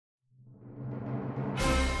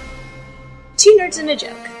Two Nerds and a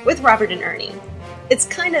Joke with Robert and Ernie. It's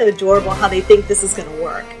kind of adorable how they think this is going to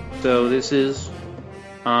work. So this is,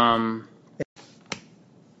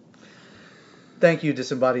 Thank you,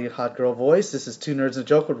 disembodied hot girl voice. This is Two Nerds and a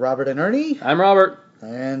Joke with Robert and Ernie. I'm Robert.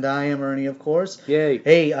 And I am Ernie, of course. Yay.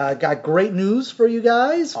 Hey, got great news for you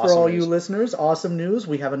guys, Awesome for all news. you listeners. Awesome news.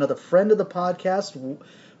 We have another friend of the podcast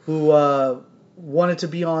who wanted to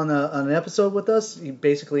be on an episode with us. He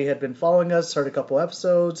basically had been following us, heard a couple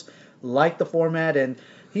episodes, liked the format, and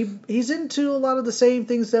he's into a lot of the same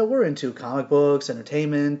things that we're into. Comic books,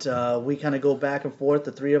 entertainment. We kind of go back and forth,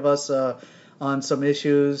 the three of us, on some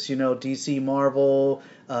issues, DC, Marvel,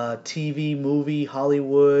 TV, movie,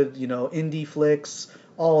 Hollywood, indie flicks,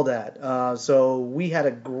 all that. So we had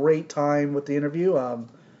a great time with the interview.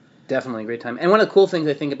 Definitely a great time. And one of the cool things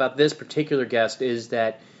I think about this particular guest is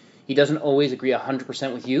that he doesn't always agree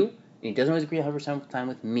 100% with you, and he doesn't always agree 100% of the time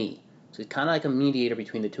with me. So he's kind of like a mediator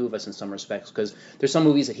between the two of us in some respects, because there's some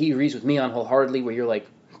movies that he agrees with me on wholeheartedly where you're like,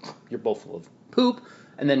 you're both full of poop,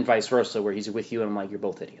 and then vice versa, where he's with you and I'm like, you're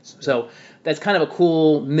both idiots. So that's kind of a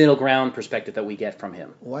cool middle ground perspective that we get from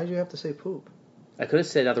him. Why did you have to say poop? I could have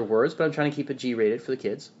said other words, but I'm trying to keep it G-rated for the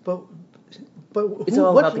kids. But It's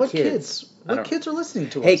all about the what kids. What kids are listening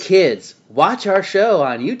to us? Hey kids, watch our show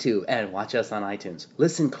on YouTube and watch us on iTunes.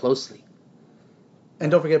 Listen closely. And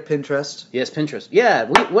don't forget Pinterest. Yes, Pinterest. Yeah,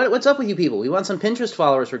 what's up with you people? We want some Pinterest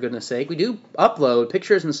followers, for goodness sake. We do upload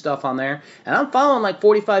pictures and stuff on there, and I'm following like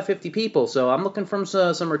 45, 50 people, so I'm looking for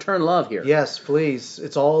some return love here. Yes, please.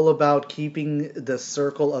 It's all about keeping the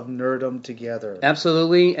circle of nerdom together.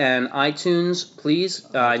 Absolutely, and iTunes, please.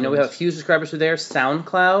 I know we have a few subscribers through there.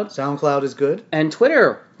 SoundCloud is good. And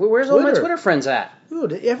Twitter. Where's all my Twitter friends at?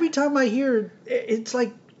 Dude, every time I hear, it's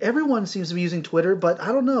like everyone seems to be using Twitter, but I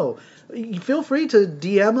don't know. You feel free to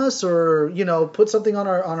DM us or, put something on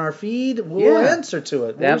our feed. We'll answer to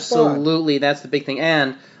it. We'll Absolutely. That's the big thing.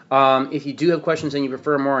 And if you do have questions and you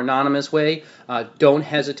prefer a more anonymous way, don't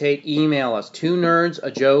hesitate. Email us,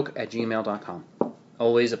 twonerds.ajoke@gmail.com.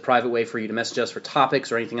 Always a private way for you to message us for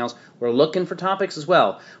topics or anything else. We're looking for topics as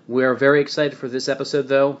well. We're very excited for this episode,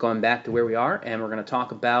 though, going back to where we are, and we're going to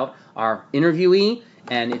talk about our interviewee,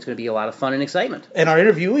 and it's going to be a lot of fun and excitement. And our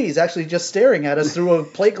interviewee is actually just staring at us through a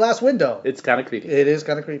plate glass window. It's kind of creepy. It is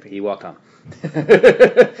kind of creepy. He walked on.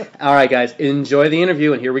 All right, guys, enjoy the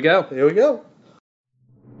interview, and here we go. Here we go.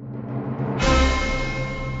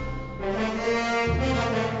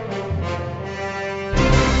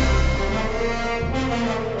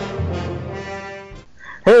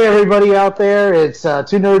 Hey, everybody out there. It's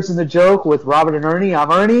Two Nerds and a Joke with Robert and Ernie.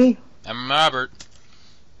 I'm Ernie. I'm Robert.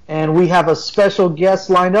 And we have a special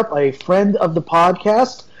guest lined up, a friend of the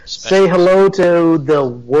podcast. Say hello to the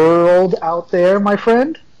world out there, my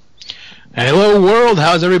friend. Hello, world.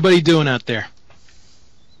 How's everybody doing out there?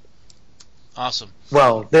 Awesome.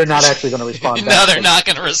 Well, they're not actually going to respond back. No, they're not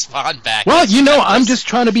going to respond back. Well, I'm just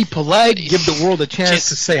trying to be polite, give the world a chance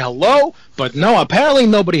to say hello, but no, apparently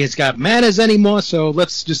nobody has got manners anymore, so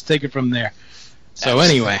let's just take it from there. So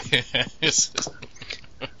anyway.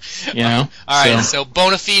 All right, so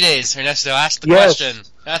bona fides, Ernesto, ask the Yes. question.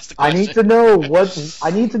 Ask the question.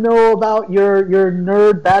 I need to know about your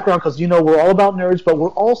nerd background, because we're all about nerds, but we're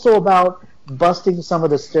also about busting some of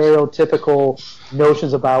the stereotypical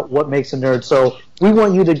notions about what makes a nerd. So we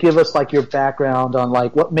want you to give us your background on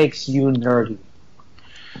what makes you nerdy.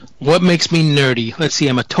 What makes me nerdy? Let's see,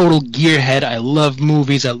 I'm a total gearhead. I love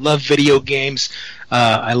movies. I love video games.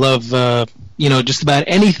 I love, just about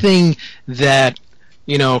anything that,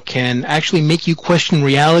 can actually make you question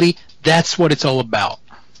reality. That's what it's all about.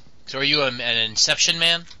 So are you an Inception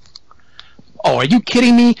man? Oh, are you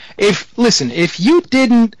kidding me? If you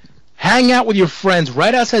didn't hang out with your friends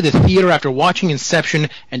right outside the theater after watching Inception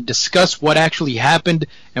and discuss what actually happened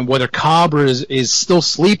and whether Cobb is still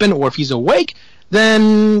sleeping or if he's awake,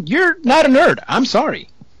 then you're not a nerd. I'm sorry.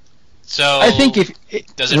 So I think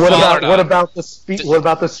does it fall or not? What about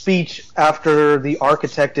the speech after the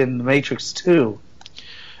architect in The Matrix 2?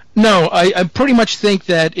 No, I pretty much think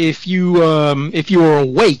that if you were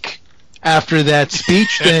awake after that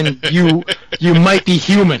speech, then you might be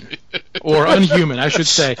human or unhuman, I should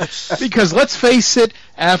say, because let's face it,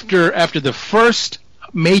 after the first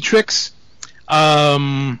Matrix,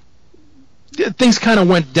 things kind of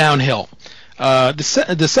went downhill.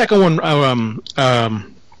 The second one,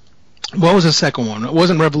 what was the second one? It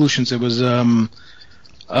wasn't Revolutions. It was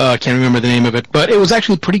I can't remember the name of it, but it was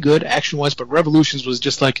actually pretty good action-wise. But Revolutions was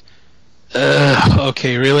just like,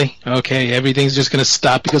 okay, really? Okay, everything's just gonna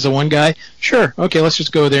stop because of one guy? Sure. Okay, let's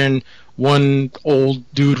just go there and one old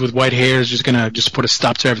dude with white hair is just gonna put a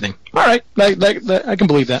stop to everything. All right, I can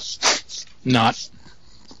believe that. Not.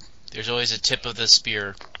 There's always a tip of the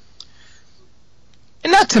spear.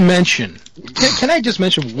 And not to mention, can I just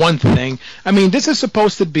mention one thing? I mean, this is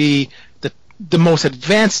supposed to be the most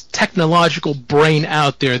advanced technological brain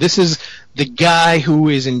out there. This is the guy who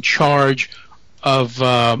is in charge of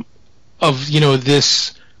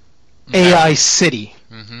this AI city,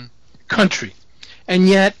 country. And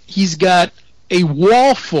yet he's got a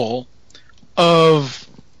wall full of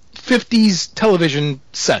 50s television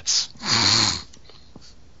sets.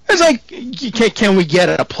 It's like, can we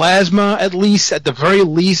get a plasma at least, at the very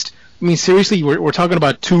least? I mean, seriously, we're talking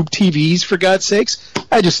about tube TVs, for God's sakes?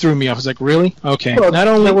 That just threw me off. I was like, really? Okay. Well, Not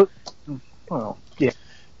only... yeah.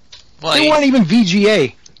 Well, they weren't even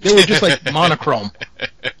VGA. They were just like monochrome.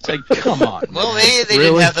 It's like, come on. Well, they really?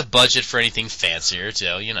 didn't have the budget for anything fancier,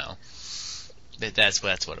 so, you know. That's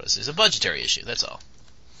what it was. It's a budgetary issue, that's all.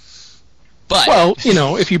 But, well, you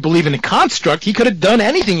know, if you believe in the construct, he could have done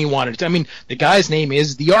anything he wanted to. I mean, the guy's name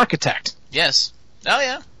is the Architect. yes. Oh,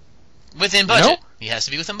 yeah. Within budget. You know? He has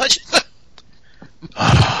to be within budget.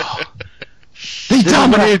 They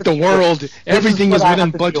dominated the world. Everything is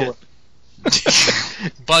within budget.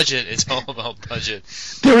 Budget. It's all about budget.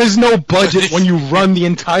 There is no budget when you run the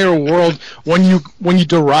entire world. When you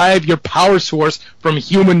derive your power source from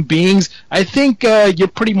human beings, I think you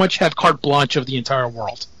pretty much have carte blanche of the entire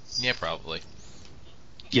world. Yeah, probably.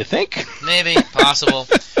 You think? Maybe, possible.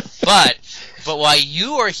 But why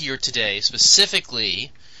you are here today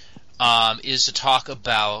specifically is to talk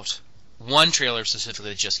about one trailer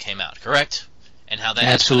specifically that just came out, correct? And how that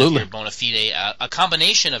Absolutely. has your bona fide, a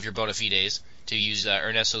combination of your bona fides, to use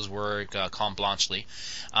Ernesto's word, carte blanchely,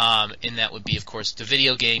 and that would be, of course, the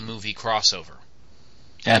video game movie crossover.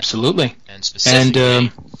 Absolutely. And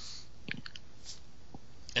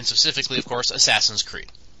specifically, of course, Assassin's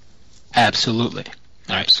Creed. Absolutely.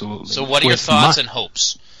 Right. Absolutely. So what are your thoughts and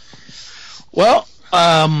hopes? Well,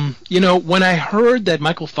 when I heard that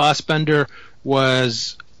Michael Fassbender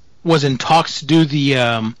was in talks to do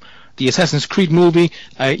the Assassin's Creed movie,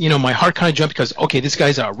 my heart kind of jumped because, okay, this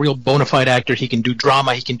guy's a real bona fide actor. He can do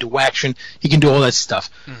drama, he can do action, he can do all that stuff.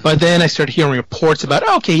 Mm-hmm. But then I started hearing reports about,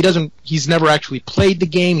 okay, he's never actually played the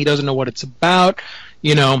game, he doesn't know what it's about,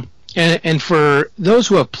 and for those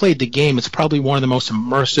who have played the game, it's probably one of the most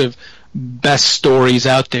immersive, best stories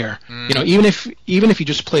out there. Even if you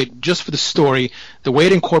just play it just for the story, the way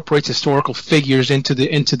it incorporates historical figures into the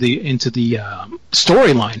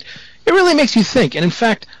storyline, it really makes you think. And in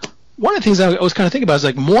fact, one of the things I was kind of thinking about is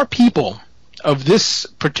like more people of this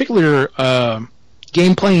particular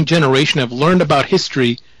game playing generation have learned about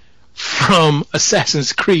history from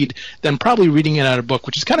Assassin's Creed than probably reading it out of a book,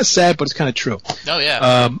 which is kind of sad, but it's kind of true. Oh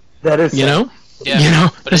yeah, that is sad. Yeah,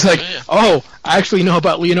 but it's like, I actually know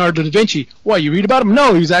about Leonardo da Vinci. What, you read about him?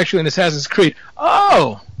 No, he was actually in Assassin's Creed.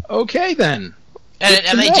 Oh, okay then.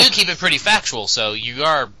 And they do keep it pretty factual, so you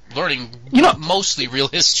are learning mostly real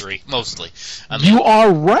history. Mostly, you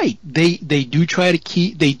are right. They did try to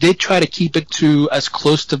keep it to as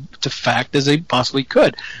close to fact as they possibly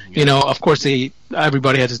could. Yeah. Of course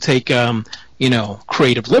everybody had to take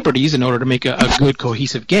creative liberties in order to make a good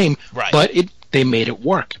cohesive game. Right. But they made it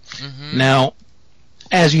work. Mm-hmm. Now,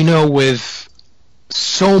 as you know, with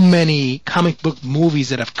so many comic book movies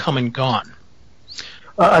that have come and gone.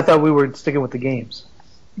 I thought we were sticking with the games.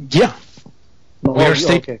 Yeah. We're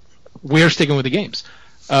sticking with the games.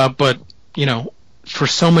 But, for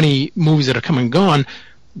so many movies that have come and gone,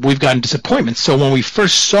 we've gotten disappointments. So when we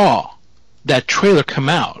first saw that trailer come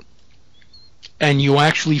out, and you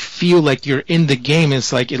actually feel like you're in the game,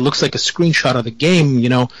 it's like it looks like a screenshot of the game.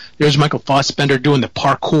 There's Michael Fassbender doing the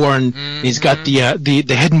parkour, and he's got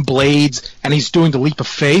the hidden blades, and he's doing the leap of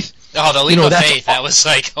faith. Oh, the leap of faith! That was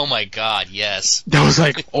like, oh my God, yes. That was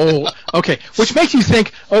like, oh, okay. Which makes you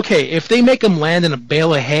think, okay, if they make him land in a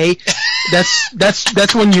bale of hay,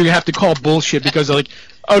 that's when you have to call bullshit, because like,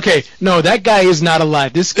 okay, no, that guy is not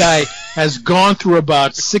alive. This guy has gone through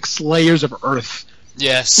about 6 layers of earth.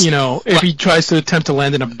 Yes. If he tries to attempt to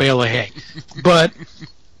land in a bale of hay. But,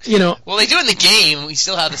 well, they do in the game. We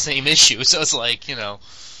still have the same issue, so it's like,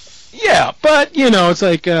 Yeah, but, it's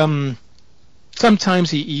like, sometimes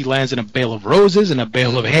he lands in a bale of roses and a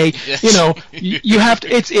bale of hay. Yes. You have to.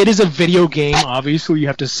 It is a video game. Obviously, you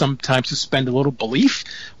have to sometimes suspend a little belief,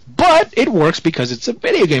 but it works because it's a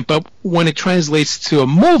video game. But when it translates to a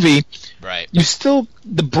movie, right,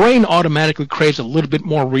 the brain automatically craves a little bit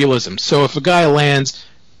more realism. So if a guy lands,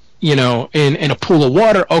 in a pool of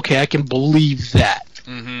water, okay, I can believe that.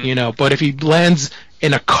 Mm-hmm. But if he lands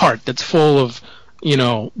in a cart that's full of,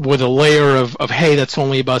 with a layer of hay that's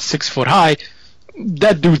only about 6 foot high,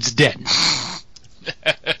 that dude's dead.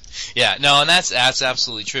 Yeah, no, and that's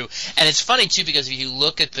absolutely true. And it's funny too because if you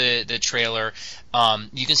look at the trailer,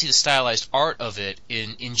 you can see the stylized art of it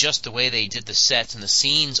in just the way they did the sets and the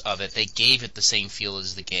scenes of it. They gave it the same feel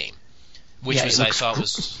as the game, which Yeah,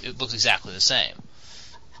 it looks exactly the same.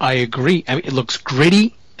 I agree. I mean, it looks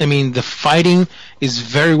gritty. I mean, the fighting is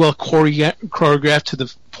very well choreographed to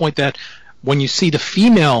the point that when you see the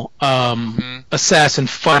female assassin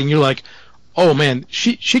fighting, you're like, oh man,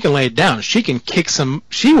 she can lay it down. She can kick some.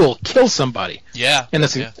 She will kill somebody. Yeah, and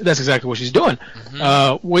that's exactly what she's doing,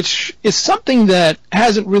 which is something that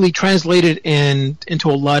hasn't really translated into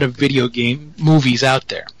a lot of video game movies out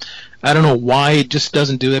there. I don't know why it just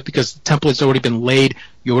doesn't do that, because the template's already been laid.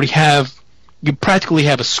 You practically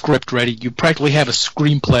have a script ready. You practically have a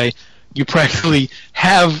screenplay. You practically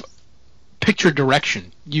have picture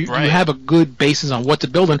direction. You have a good basis on what to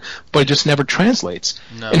build on, but it just never translates.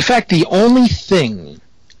 No. In fact, the only thing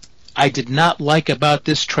I did not like about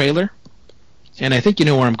this trailer, and I think you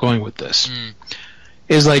know where I'm going with this,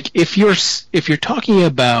 is like if you're talking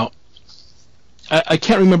about, I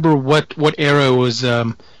can't remember what era it was.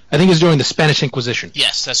 I think it was during the Spanish Inquisition.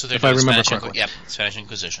 Yes, that's what they're doing. If I remember correctly. Yep, Spanish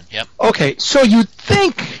Inquisition. Yep. Okay, so you'd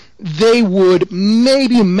think they would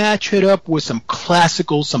maybe match it up with some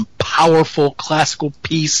powerful classical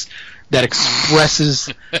piece that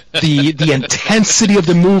expresses the intensity of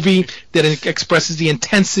the movie, that expresses the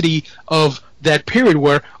intensity of that period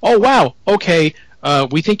where, oh wow, okay,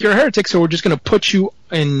 we think you're a heretic, so we're just going to put you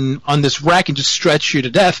on this rack and just stretch you to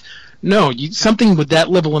death. No, something with that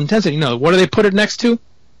level of intensity. No, what do they put it next to?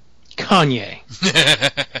 Kanye.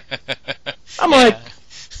 I'm like,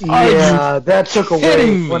 yeah, that took away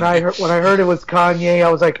kidding me? when I heard it was Kanye. I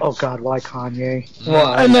was like, oh God, why Kanye?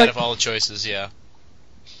 Why? And Out of all the choices, yeah.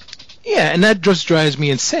 Yeah, and that just drives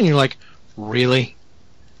me insane. You're like, really?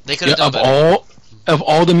 They could have done better. Of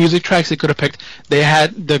all the music tracks they could have picked, they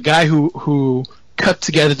had the guy who cut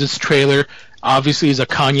together this trailer. Obviously, is a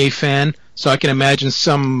Kanye fan, so I can imagine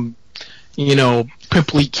some,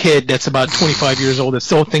 pimply kid that's about 25 years old that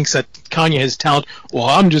still thinks that Kanye has talent. Well,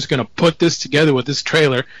 I'm just going to put this together with this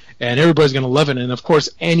trailer, and everybody's going to love it. And, of course,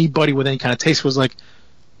 anybody with any kind of taste was like,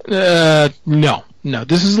 no.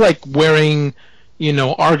 This is like wearing,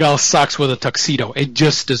 Argyle socks with a tuxedo. It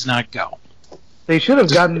just does not go. They should have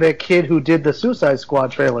gotten that kid who did the Suicide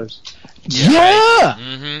Squad trailers. Yeah! Right.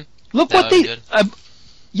 Mm-hmm. Look That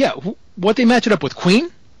what they match it up with, Queen?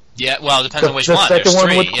 Yeah, well, it depends on which the one. second There's one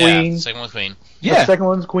three. with Queen. The second one with Queen. Yeah. The second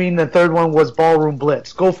one's Queen, the third one was Ballroom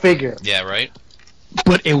Blitz. Go figure. Yeah, right?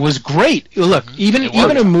 But it was great. Look,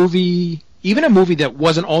 even a movie that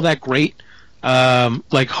wasn't all that great,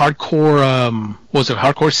 like Hardcore,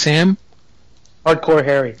 Hardcore Sam? Hardcore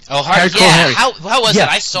Harry. Oh, Hardcore yeah. Harry. How was Yeah. it?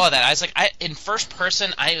 I saw that. I was like, in first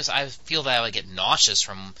person, I feel that I would get nauseous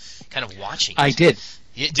from kind of watching it. I did.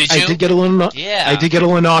 Did you? I did get a little. Yeah. I did get a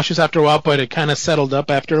little nauseous after a while, but it kind of settled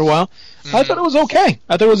up after a while. I thought it was okay.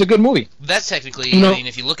 I thought it was a good movie. That's technically, I mean,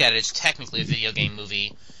 if you look at it, it's technically a video game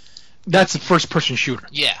movie. That's a first-person shooter.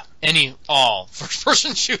 Yeah, all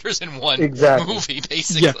first-person shooters in one movie,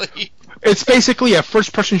 basically. Yeah. It's basically a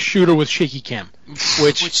first-person shooter with shaky cam,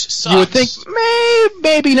 which sucks. you would think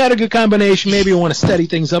maybe not a good combination. Maybe you want to steady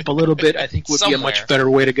things up a little bit. I think would be a much better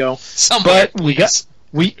way to go. Somewhere, but we got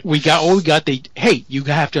what we got. You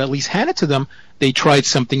have to at least hand it to them. They tried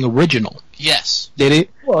something original. Yes. They did.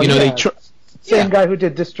 Well, Same guy who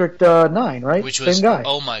did District 9, right? Which was, same guy.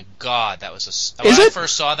 Oh my God, that was when I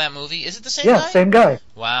first saw that movie. Is it the same guy? Yeah, same guy.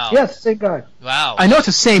 Wow. Yes, same guy. Wow. I know it's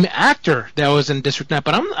the same actor that was in District 9,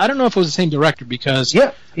 but I don't know if it was the same director because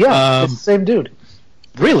it's the same dude.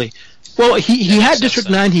 Really? Well, he had District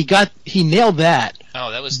 9. He nailed that.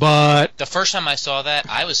 Oh, that was. But the first time I saw that,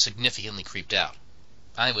 I was significantly creeped out.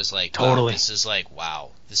 I was like, totally. This is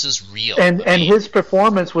this is real. And his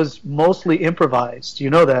performance was mostly improvised. You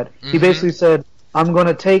know that. He basically said, I'm going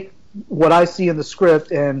to take what I see in the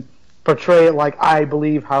script and portray it like I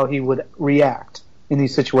believe how he would react in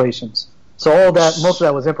these situations. So most of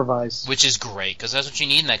that was improvised. Which is great, because that's what you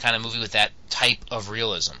need in that kind of movie with that type of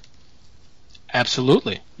realism.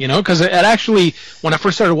 Absolutely. Because it actually, when I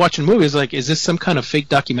first started watching movies, like, is this some kind of fake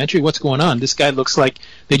documentary? What's going on? This guy looks like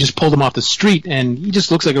they just pulled him off the street, and he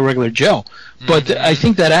just looks like a regular Joe. But I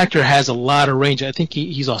think that actor has a lot of range. I think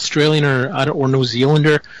he's Australian or New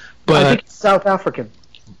Zealander. But I think he's South African.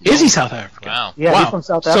 Is he South African? Wow. Yeah, he's from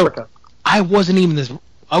South Africa. I wasn't even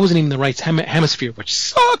in the right hemisphere, which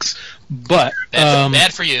sucks. But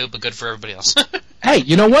bad for you, but good for everybody else. Hey,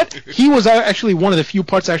 you know what? He was actually one of the few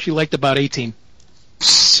parts I actually liked about 18.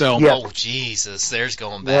 So. Yeah. Oh Jesus! There's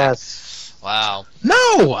going back. Yes. Wow.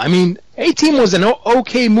 No, I mean 18 was an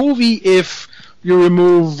okay movie if you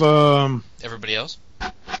remove everybody else.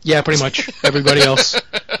 Yeah, pretty much everybody else.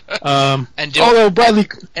 And although Bradley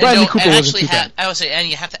Cooper wasn't too bad. I would say, and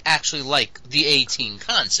you have to actually like the A-Team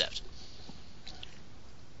concept.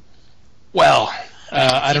 Well,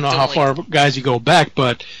 I don't know how far, guys, you go back,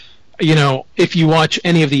 but if you watch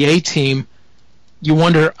any of the A-Team, you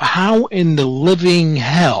wonder how in the living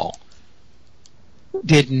hell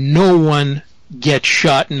did no one get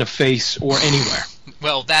shot in the face or anywhere.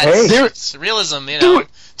 Well, that's realism,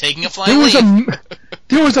 taking a flying leap.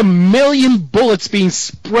 There was a million bullets being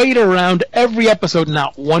sprayed around every episode, and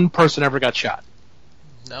not one person ever got shot.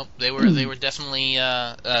 Nope, they were definitely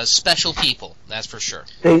special people, that's for sure.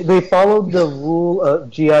 They followed the rule of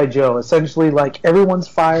G.I. Joe. Essentially, like, everyone's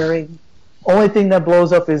firing. Only thing that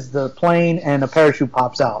blows up is the plane and a parachute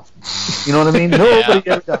pops out. You know what I mean? Nobody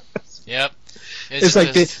ever does. Yep. It's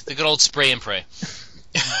like the good old spray and pray.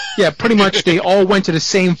 Yeah, pretty much they all went to the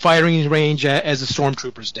same firing range as the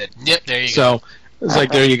stormtroopers did. Yep, there you go. So, it's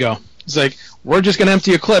like, there you go. It's like, we're just going to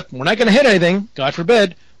empty a clip. We're not going to hit anything, God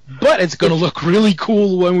forbid, but it's going to look really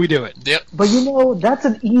cool when we do it. Yep. But that's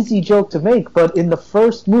an easy joke to make, but in the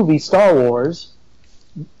first movie, Star Wars,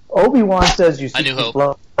 Obi-Wan says you see these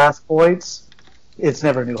blast points. It's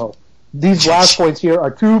never New Hope. These blast points here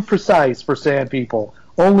are too precise for sand people.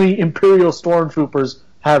 Only Imperial stormtroopers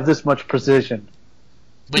have this much precision.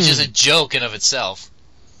 Which is a joke in of itself.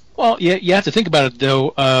 Well, you have to think about it,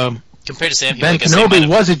 though. Compared to sand people, Ben Kenobi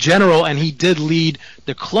was a general, and he did lead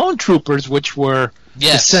the clone troopers, which were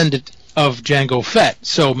descendant of Jango Fett.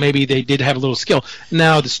 So maybe they did have a little skill.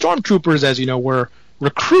 Now, the stormtroopers, as you know, were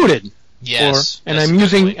recruited. Yes. And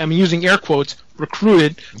I'm using air quotes,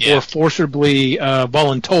 recruited or forcibly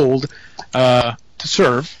voluntold to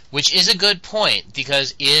serve. Which is a good point,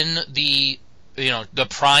 because in the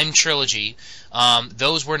Prime trilogy,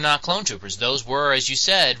 those were not clone troopers. Those were, as you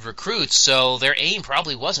said, recruits, so their aim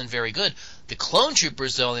probably wasn't very good. The clone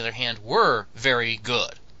troopers, though, on the other hand, were very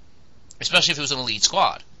good, especially if it was an elite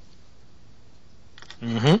squad.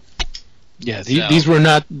 Mm-hmm. Yeah, these were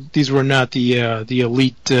not the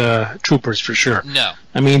elite troopers for sure. No,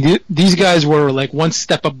 I mean these guys were like one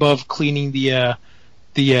step above cleaning the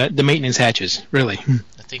maintenance hatches. Really,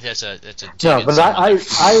 I think that's a yeah. But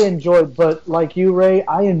I enjoyed, but like you, Ray,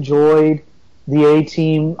 I enjoyed the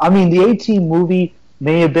A-Team. I mean, the A-Team movie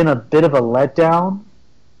may have been a bit of a letdown.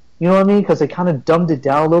 You know what I mean? Because they kind of dumbed it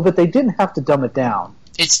down a little bit. They didn't have to dumb it down.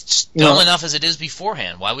 It's dumb enough as it is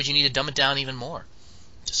beforehand. Why would you need to dumb it down even more?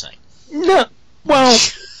 Just saying. No, well,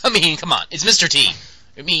 I mean, come on, it's Mr. T.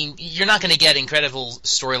 I mean, you're not going to get incredible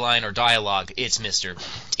storyline or dialogue. It's Mr.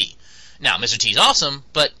 T. Now, Mr. T's awesome,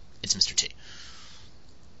 but it's Mr. T.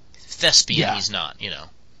 Thespian, he's not,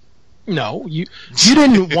 No, you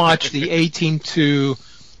didn't watch the A-Team to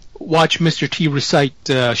watch Mr. T recite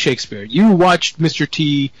Shakespeare. You watched Mr.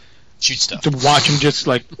 T shoot stuff. To watch him just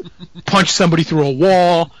like punch somebody through a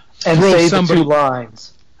wall and say the 2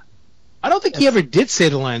 lines. I don't think he ever did say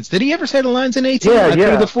the lines. Did he ever say the lines in A-Team? Yeah,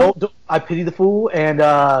 Pity the Fool? I pity the fool, and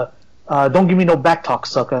don't give me no back talk,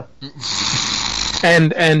 sucker.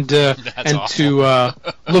 And awful. to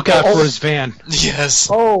look out for his van. Yes.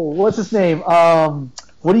 Oh, what's his name?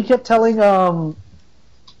 What he kept telling what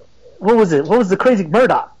was it? What was the crazy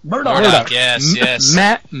Murdoch? Murdoch. Yes.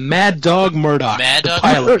 Mad Dog Murdoch. Mad Dog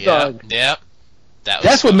pilot. Murdoch. Yep.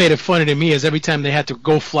 That's what made it funny to me. Is every time they had to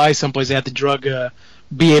go fly someplace, they had to drug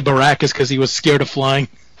B.A. Baracus because he was scared of flying.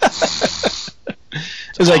 It's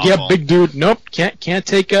like, yeah, big dude. Nope, can't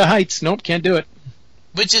take heights. Nope, can't do it.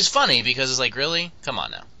 Which is funny because it's like, really? Come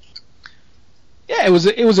on now. Yeah, it was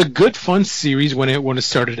a good fun series when it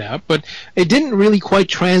started out, but it didn't really quite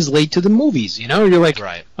translate to the movies. You're like,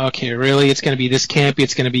 right. Okay, really, it's going to be this campy.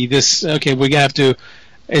 It's going to be this. Okay, we're gonna have to,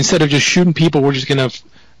 instead of just shooting people, we're just gonna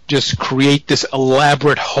just create this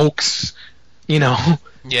elaborate hoax.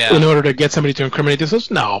 Yeah. In order to get somebody to incriminate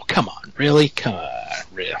themselves. No, come on, really, come on,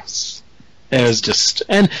 really. It was just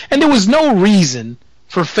and there was no reason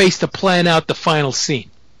for Face to plan out the final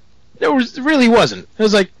scene. There really wasn't. It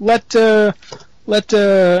was like let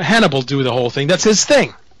Hannibal do the whole thing. That's his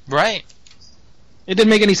thing. Right. It didn't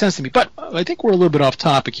make any sense to me. But I think we're a little bit off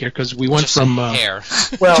topic here because we went just from hair.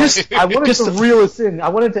 Well, I wanted to reel us in. I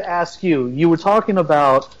wanted to ask you. You were talking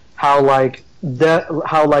about how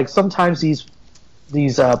sometimes these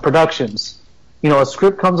productions, a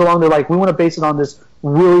script comes along. They're like, we want to base it on this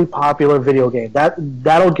really popular video game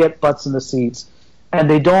that'll get butts in the seats, and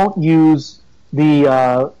they don't use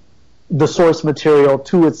the source material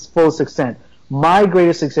to its fullest extent. My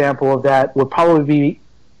greatest example of that would probably be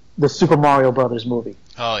the Super Mario Brothers movie.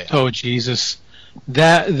 Oh yeah. Oh Jesus,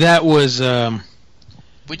 that was. That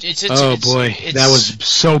was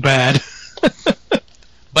so bad.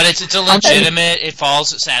 But it's a legitimate. It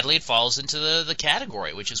falls into the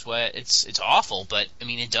category, which is what it's awful. But I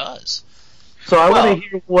mean, it does. So I want to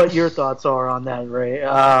hear what your thoughts are on that, Ray.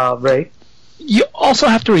 Ray. You also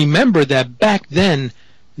have to remember that back then,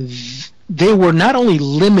 they were not only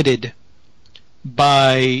limited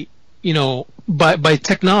by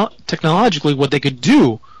technologically what they could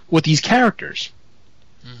do with these characters.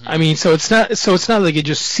 Mm-hmm. I mean, so it's not like you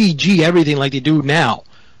just CG everything like they do now.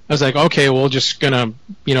 I was like, okay, well, just gonna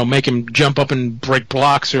make him jump up and break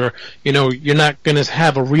blocks, or you're not gonna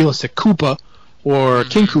have a realistic Koopa or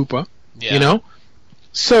King Koopa,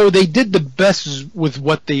 So they did the best with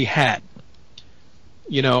what they had.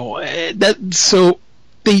 So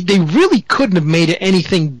they really couldn't have made it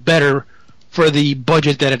anything better for the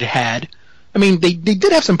budget that it had. I mean, they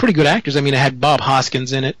did have some pretty good actors. I mean, it had Bob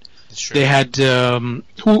Hoskins in it. That's true. They had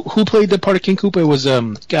who played the part of King Koopa? It was I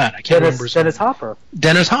can't remember. Dennis Hopper.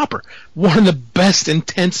 Dennis Hopper, one of the best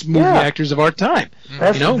intense movie actors of our time.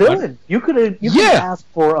 Best villain. You could ask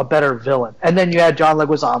for a better villain. And then you had John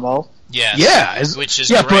Leguizamo. Yes. Yeah, which is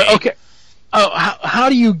great. But okay. Oh, how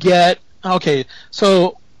do you get? Okay,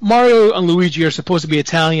 so Mario and Luigi are supposed to be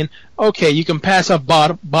Italian. Okay, you can pass up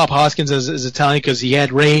Bob Hoskins as Italian because he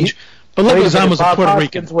had range. But Leguizamo's a Puerto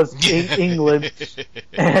Rican. Bob Hoskins was England,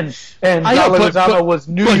 and Leguizamo was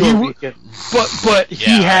New York. But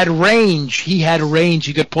he had range. He had range.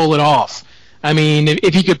 He could pull it off. I mean,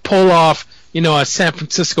 if he could pull off, a San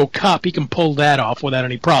Francisco cop, he can pull that off without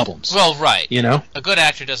any problems. Well, right. A good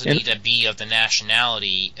actor doesn't need to be of the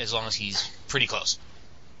nationality as long as he's pretty close.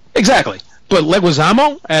 Exactly. But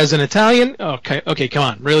Leguizamo as an Italian, okay, come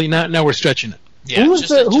on, really? Now we're stretching it. Yeah, who was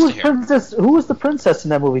the princess in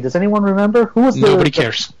that movie? Does anyone remember? Nobody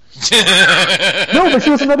cares. No, but she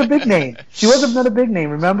was another big name. She was another big name.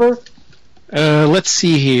 Remember? Let's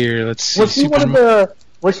see here. Let's see. Was she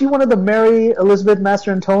one of the Mary Elizabeth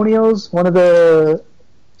Mastrantonios? One of the.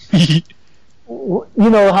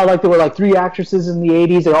 How there were 3 actresses in the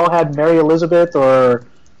 80s. They all had Mary Elizabeth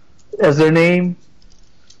as their name.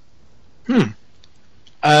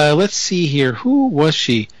 Let's see here. Who was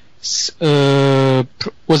she?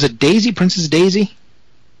 Was it Daisy? Princess Daisy?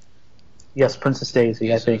 Yes, Princess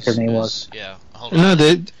Daisy. I think her name was. Yeah. Hold on.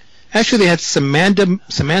 No, actually they had Samantha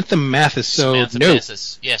Mathis. So Samantha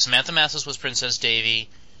Mathis. Yeah, Samantha Mathis was Princess Davy,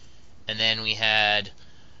 and then we had.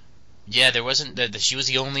 Yeah, there wasn't. She was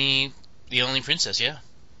the only princess. Yeah.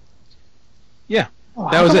 Yeah,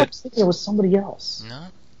 that was it. It was somebody else. No.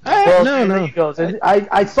 No. There you go.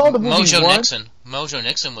 I saw the movie Mojo once. Nixon. Mojo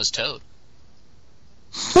Nixon was Toad.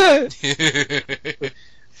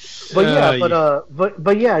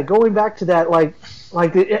 But yeah, going back to that,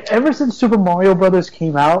 ever since Super Mario Brothers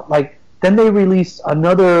came out, then they released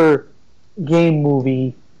another game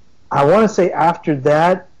movie. I want to say after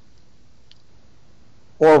that,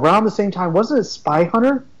 or around the same time, wasn't it Spy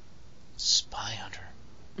Hunter? Spy Hunter.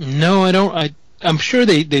 No, I don't. I'm sure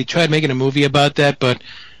they tried making a movie about that, but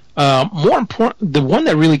more important, the one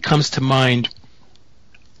that really comes to mind.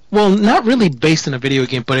 Well, not really based on a video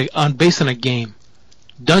game, but based on a game.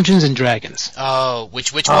 Dungeons and Dragons. Oh,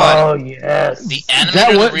 which one? Oh, yes. The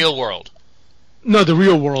animated or the real world? No, the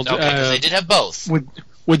real world. Okay, because they did have both.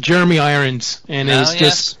 With Jeremy Irons, and it was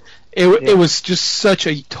just it was just such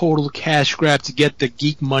a total cash grab to get the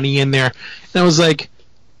geek money in there. And I was like,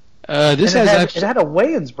 it had a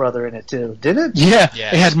Wayans brother in it too, didn't it? Yeah,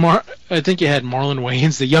 yes. It had I think it had Marlon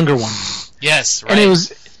Wayans, the younger one. Yes, right. And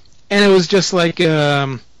it was just like,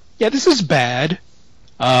 this is bad.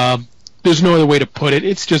 There's no other way to put it.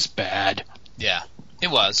 It's just bad. Yeah,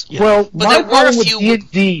 it was. Yeah. Well, but there were a few.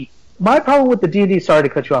 D&D. My problem with the D&D. Sorry to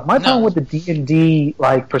cut you off. My problem with the D&D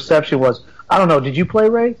perception was, I don't know. Did you play,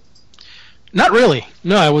 Ray? Not really.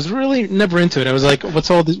 No, I was really never into it. I was like, what's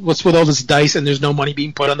with all this dice and there's no money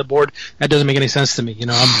being put on the board? That doesn't make any sense to me.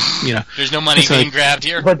 There's no money being grabbed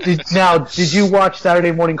here. But did you watch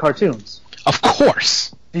Saturday morning cartoons? Of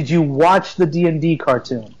course. Did you watch the D&D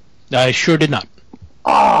cartoon? I sure did not.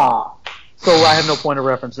 So I have no point of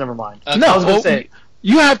reference. Never mind. No, I was going to say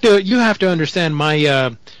you have to understand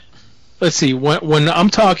my. Let's see. When I'm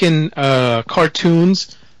talking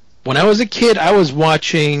cartoons, when I was a kid, I was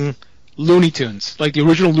watching Looney Tunes, like the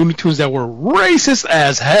original Looney Tunes that were racist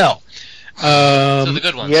as hell. So the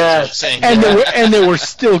good ones. Yes, and they were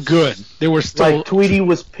still good. They were still like Tweety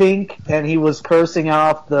was pink and he was cursing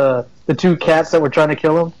off the 2 cats that were trying to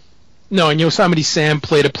kill him. No, and Yosemite Sam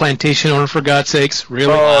played a plantation owner, for God's sakes.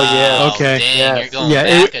 Really? Oh, yeah. Okay. Dang, yes. You're going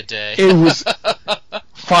back a day. It was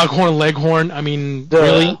Foghorn Leghorn. I mean,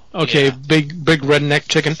 really? Okay, yeah. big redneck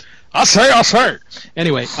chicken. I'll say.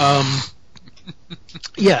 Anyway,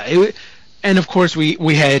 And of course,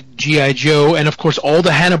 we had G.I. Joe, and of course all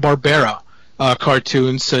the Hanna-Barbera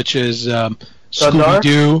cartoons, such as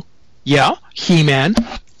Scooby-Doo, He-Man.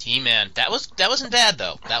 He-Man. That wasn't bad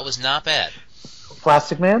though. That was not bad.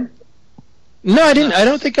 Plastic Man? No, I didn't. I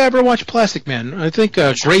don't think I ever watched Plastic Man. I think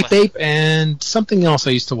Grape Ape and something else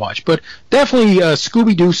I used to watch. But definitely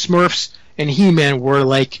Scooby-Doo, Smurfs, and He-Man were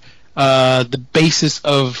like the basis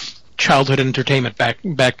of childhood entertainment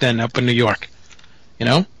back then up in New York. You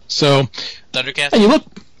know? So, Thundercats? And you look...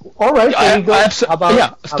 All right, there you go.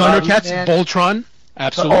 Thundercats, Voltron,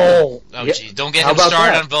 absolutely. Geez, don't get him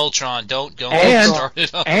started on Voltron. Don't get him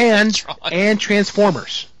started on Voltron. And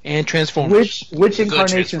Transformers. Which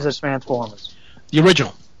incarnations of Transformers? The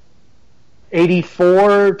original.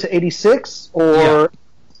 84 to 86, or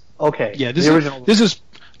okay? Yeah, the original. This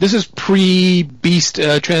is pre-Beast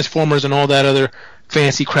Transformers and all that other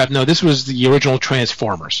fancy crap. No, this was the original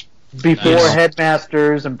Transformers. Before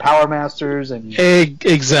Headmasters and Power Masters and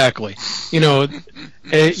exactly,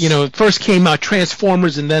 it first came out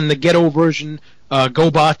Transformers and then the ghetto version,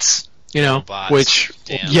 GoBots, which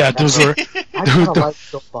those were. I kind of like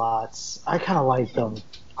GoBots. I kind of like them.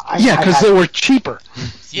 Because they were cheaper.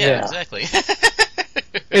 Yeah, exactly.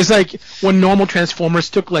 It's like when normal Transformers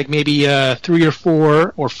took like maybe 3 or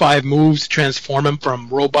 4 or 5 moves to transform them from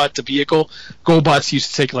robot to vehicle. GoBots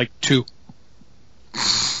used to take like 2.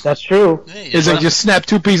 That's true. It's like just snap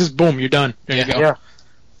 2 pieces, boom, you're done. There you go. Yeah.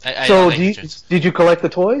 So did you collect the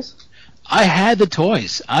toys? I had the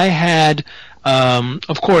toys. I had,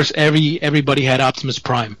 of course, everybody had Optimus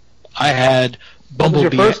Prime. I had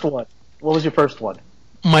Bumblebee. What was your first one?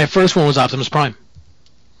 My first one was Optimus Prime.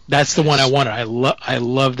 That's the one I wanted. I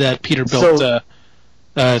love that Peterbilt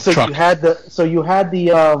truck. You had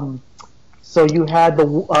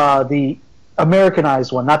the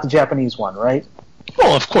Americanized one, not the Japanese one, right?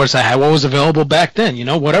 Well, of course I had what was available back then.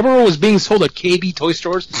 Whatever was being sold at KB toy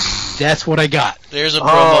stores, that's what I got. There's a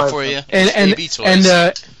promo for you. KB Toys.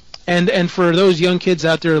 And for those young kids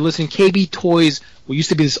out there listening, KB Toys used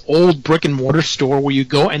to be this old brick and mortar store where you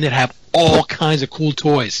go and they'd have all kinds of cool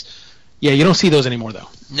toys. Yeah, you don't see those anymore though.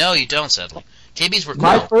 No, you don't, sadly. KB's were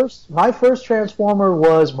cool. My first Transformer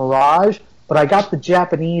was Mirage, but I got the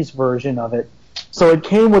Japanese version of it. So it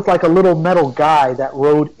came with like a little metal guy that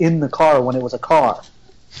rode in the car when it was a car.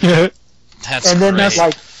 That's and then great.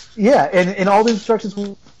 And all the instructions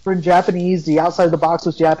were in Japanese. The outside of the box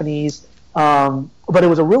was Japanese, but it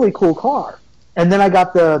was a really cool car. And then I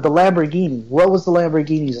got the Lamborghini. What was the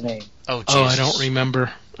Lamborghini's name? Oh, Jesus. I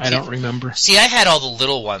don't remember. See, I had all the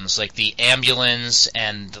little ones, like the ambulance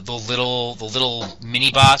and the little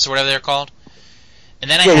mini bots or whatever they're called.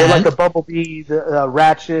 And then I had like the Bumblebee, the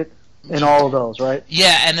Ratchet. And all of those, right?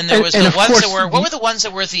 Yeah, and then there was the ones that were... What were the ones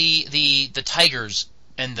that were the tigers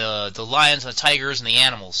and the lions and the tigers and the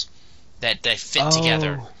animals that fit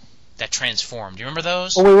together, that transformed? Do you remember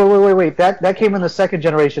those? Oh, wait. That came in the second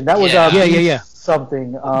generation. That was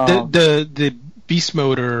something. The Beast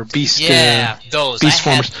Mode or Beast... those. Beast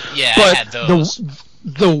Formers. I had those.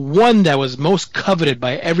 The one that was most coveted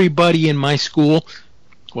by everybody in my school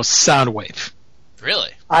was Soundwave. Really?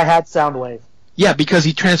 I had Soundwave. Yeah, because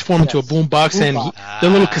he transformed into a boombox, and the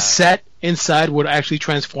little cassette inside would actually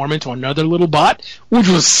transform into another little bot, which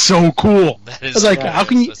was so cool. That is I was like, how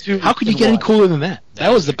can you get any cooler than that? That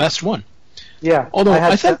was the best one. Yeah, although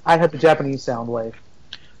I had the Japanese Soundwave.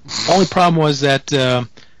 The only problem was that I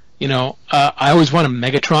always wanted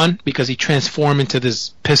Megatron because he transformed into this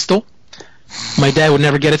pistol. My dad would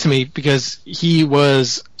never get it to me because he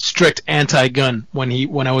was strict anti-gun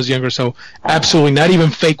when I was younger, so absolutely not even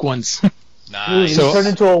fake ones. Nice. He turned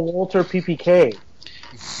into a Walter PPK.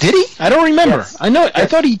 Did he? I don't remember. Yes. I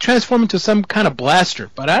thought he transformed into some kind of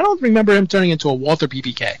blaster, but I don't remember him turning into a Walter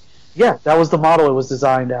PPK. Yeah, that was the model it was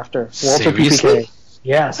designed after. Walter Seriously? PPK.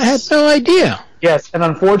 Yes. I had no idea. Yes, and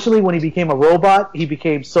unfortunately when he became a robot, he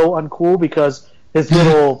became so uncool because his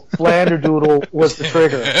little Flanderdoodle was the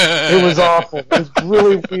trigger. It was awful. It was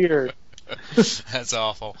really weird. That's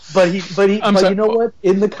awful. But you know what?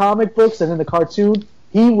 In the comic books and in the cartoon,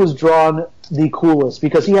 he was drawn the coolest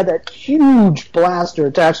because he had that huge blaster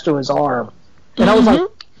attached to his arm. And I was like,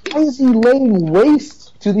 why is he laying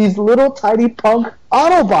waste to these little tiny punk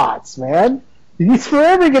Autobots, man? He's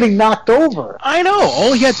forever getting knocked over. I know.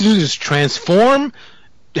 All he had to do is transform,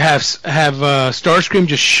 have Starscream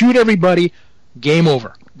just shoot everybody, game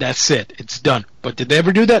over. That's it. It's done. But did they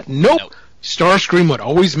ever do that? Nope. Starscream would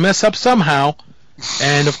always mess up somehow.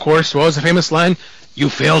 And, of course, what was the famous line? You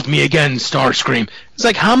failed me again, Starscream. It's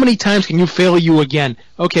like, how many times can you fail you again?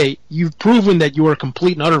 Okay, you've proven that you are a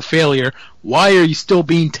complete and utter failure. Why are you still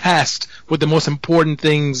being tasked with the most important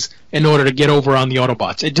things in order to get over on the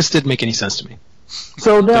Autobots? It just didn't make any sense to me.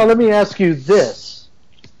 So now let me ask you this.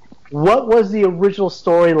 What was the original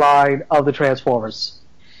storyline of the Transformers?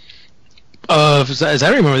 As I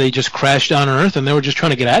remember, they just crashed down on Earth and they were just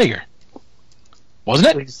trying to get out of here. Wasn't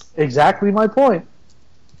it? Exactly my point.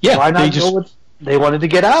 Yeah, why not go with... They wanted to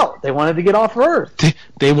get out. They wanted to get off Earth.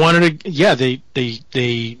 They wanted to. Yeah, they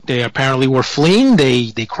apparently were fleeing.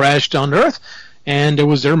 They crashed on Earth, and it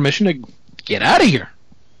was their mission to get out of here.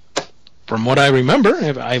 From what I remember,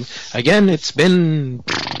 again, it's been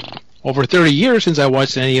over 30 years since I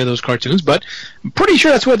watched any of those cartoons, but I'm pretty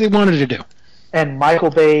sure that's what they wanted to do. And Michael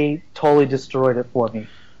Bay totally destroyed it for me.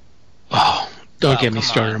 Oh, don't get me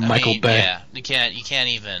started on Michael Bay. Yeah, you can't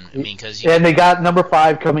even. I mean, because and they got number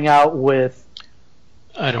 5 coming out with.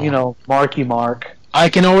 Marky Mark. I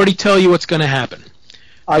can already tell you what's going to happen.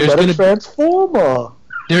 I got a Transformer.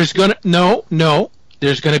 There's going to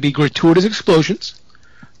There's going to be gratuitous explosions.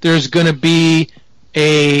 There's going to be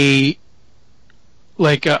a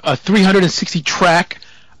 360 track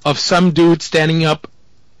of some dude standing up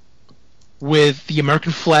with the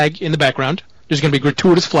American flag in the background. There's going to be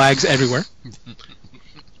gratuitous flags everywhere.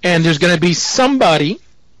 And there's going to be somebody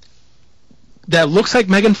that looks like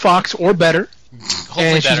Megan Fox or better. Hopefully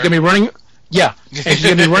and she's better. going to be running. Yeah, and she's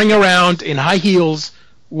going to be running around in high heels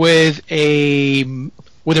with her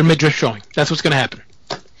midriff showing. That's what's going to happen.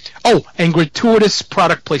 Oh, and gratuitous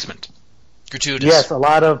product placement. Gratuitous. Yes, a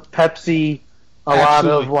lot of Pepsi,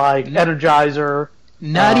 Absolutely. lot of Energizer.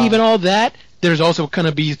 Not even all that. There's also going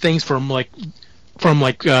to be things from China.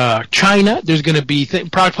 There's going to be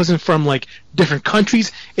product placement from different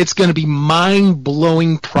countries. It's going to be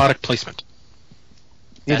mind-blowing product placement.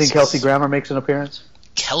 Do you think Kelsey Grammer makes an appearance?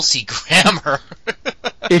 Kelsey Grammer.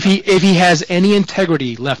 If he has any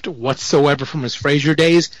integrity left whatsoever from his Frasier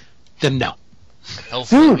days, then no.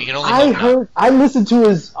 Hopefully, Dude, we can only I listened to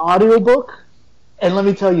his audiobook, and let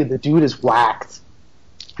me tell you, the dude is whacked.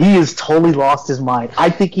 He has totally lost his mind.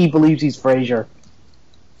 I think he believes he's Frasier.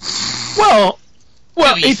 Well,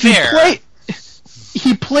 be fair.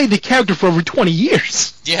 He played the character for over 20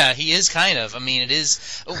 years. Yeah, he is kind of. I mean, it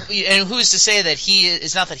is. And who's to say that he is?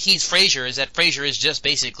 It's not that he's Frasier. Is that Frasier is just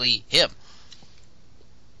basically him?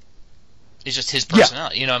 It's just his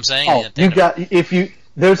personality. Yeah. You know what I'm saying?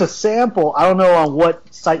 There's a sample. I don't know on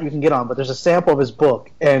what site you can get on, but there's a sample of his book,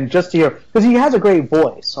 and just to hear, because he has a great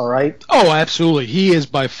voice. All right. Oh, absolutely. He is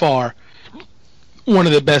by far one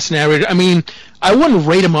of the best narrators. I mean, I wouldn't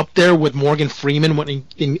rate him up there with Morgan Freeman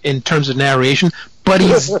in terms of narration, but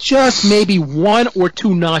he's just maybe 1 or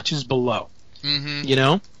 2 notches below. Mm-hmm. You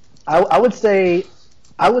know, I would say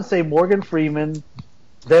Morgan Freeman.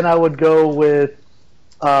 Then I would go with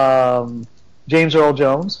James Earl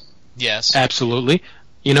Jones. Yes, absolutely.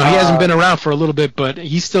 You know, he hasn't been around for a little bit, but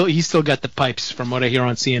he's still got the pipes, from what I hear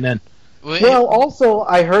on CNN. Well, also,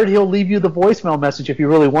 I heard he'll leave you the voicemail message if you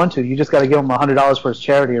really want to. You just got to give him $100 for his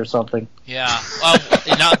charity or something. Yeah.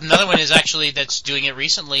 Another one is actually that's doing it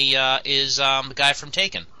recently is the guy from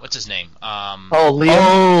Taken. What's his name? Liam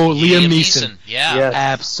Neeson. Yeah. Yes.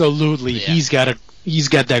 Absolutely. Yeah. He's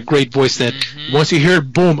got that great voice that once you hear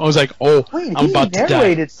it, boom, I was like, I'm about to die. He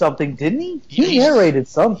narrated something, didn't he? He narrated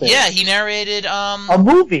something. Yeah, he narrated a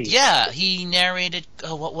movie. Yeah, he narrated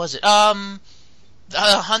what was it?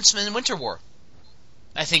 Huntsman in Winter War,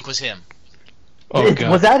 I think was him. Oh, God.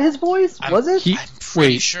 Was that his voice? Was it? I'm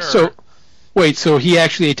pretty sure. So he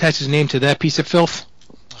actually attached his name to that piece of filth?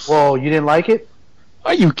 Whoa, you didn't like it?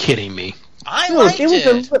 Are you kidding me? I liked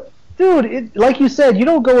it. Dude, like you said, you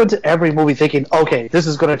don't go into every movie thinking, okay, this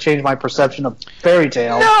is going to change my perception of fairy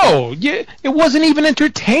tale. No, it wasn't even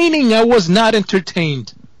entertaining. I was not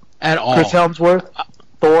entertained at all. Chris Hemsworth,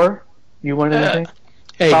 Thor, you weren't anything?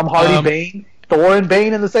 Tom Hardy, Bane, Thor and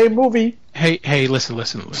Bane in the same movie. Hey, listen.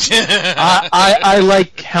 I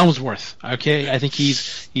like Hemsworth, okay? I think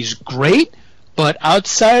he's great, but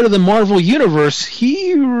outside of the Marvel Universe,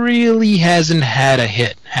 he really hasn't had a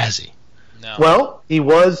hit, has he? No. Well, he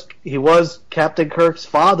was Captain Kirk's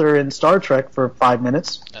father in Star Trek for 5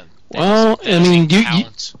 minutes. Well, I mean, he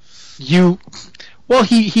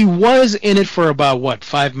was in it for about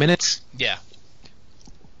 5 minutes? Yeah.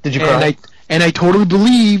 Did you cry? And I totally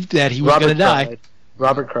believed that he was going to die.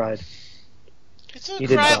 Robert cried. It's a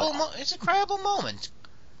cryable moment.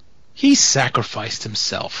 He sacrificed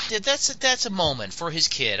himself. That's a moment for his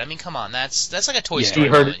kid. I mean, come on, that's like a Toy Story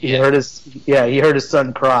moment. He heard his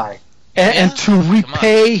son cry. And to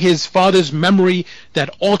repay his father's memory,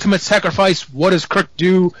 that ultimate sacrifice, what does Kirk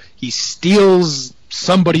do? He steals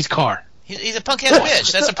somebody's car. He's a punk ass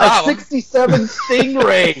bitch. That's a problem. A 67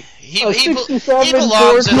 Stingray. He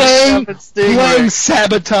belongs in Playing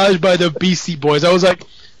Sabotage by the Beastie Boys. I was like,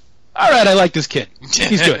 all right, I like this kid.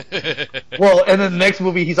 He's good. Well, and then the next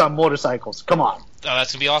movie, he's on motorcycles. Come on. Oh,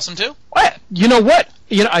 that's gonna be awesome too. What? You know what?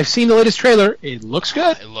 I've seen the latest trailer. It looks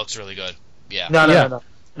good. It looks really good. Yeah.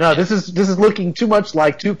 No. This is looking too much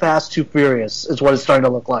like Too Fast, Too Furious. Is what it's starting to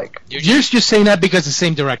look like. You're just saying that because it's the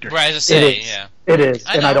same director. Right. As I say, yeah. It is,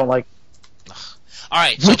 and I don't like. All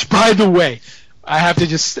right. Which, by the way, I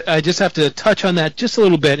just have to touch on that just a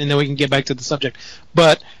little bit, and then we can get back to the subject.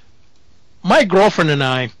 But my girlfriend and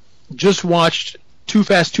I just watched Too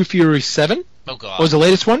Fast, Too Furious 7. Oh God. Was the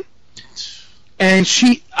latest one? And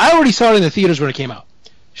I already saw it in the theaters when it came out.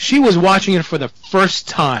 She was watching it for the first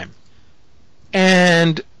time.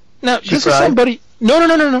 And now this is somebody.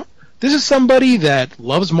 No. This is somebody that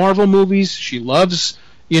loves Marvel movies. She loves,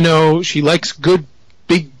 she likes good,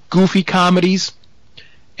 big, goofy comedies.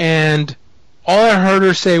 And all I heard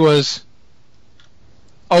her say was,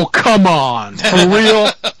 "Oh, come on, for real?"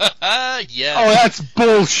 Yeah. Oh, that's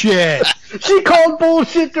bullshit. She called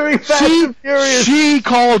bullshit during Fast and Furious. She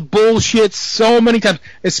called bullshit so many times,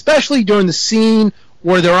 especially during the scene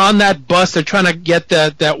where they're on that bus. They're trying to get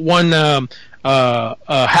that one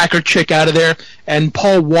hacker chick out of there, and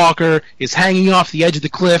Paul Walker is hanging off the edge of the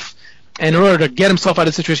cliff. And in order to get himself out of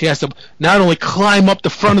the situation, he has to not only climb up the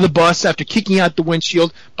front of the bus after kicking out the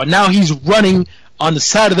windshield, but now he's running on the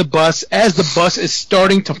side of the bus. As the bus is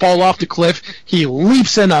starting to fall off the cliff, he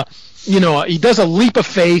leaps he does a leap of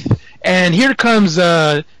faith, and here comes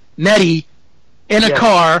Nettie in a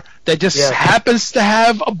car that just happens to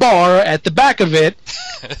have a bar at the back of it,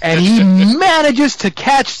 and he manages to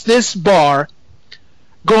catch this bar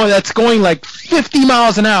that's going like 50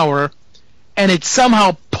 miles an hour, and it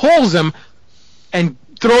somehow pulls him and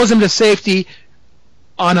throws him to safety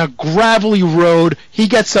on a gravelly road. He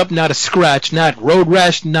gets up, not a scratch, not road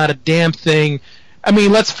rash, not a damn thing. I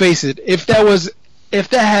mean, let's face it, if that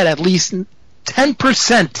had at least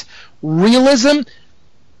 10% realism,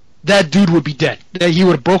 that dude would be dead. He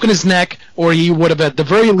would have broken his neck, or he would have at the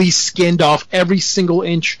very least skinned off every single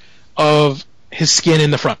inch of his skin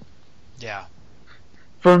in the front. Yeah.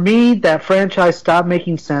 For me, that franchise stopped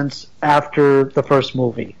making sense after the first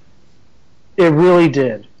movie. It really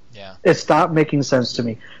did. Yeah. It stopped making sense to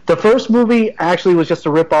me. The first movie actually was just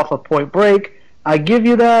a rip-off of Point Break. I give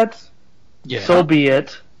you that. Yeah. So be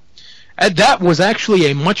it. That was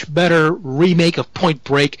actually a much better remake of Point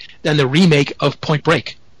Break than the remake of Point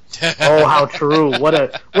Break. Oh, how true. What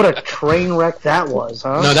a train wreck that was,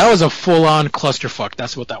 huh? No, that was a full-on clusterfuck.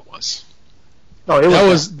 That's what that was. Oh, it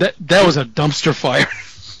was that was a dumpster fire.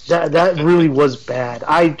 That really was bad.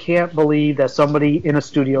 I can't believe that somebody in a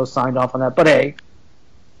studio signed off on that. But hey,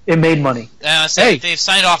 it made money. They've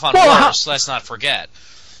signed off on worse, let's not forget.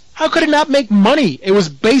 How could it not make money? It was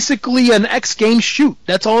basically an X Games shoot.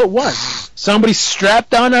 That's all it was. Somebody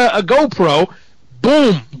strapped on a GoPro,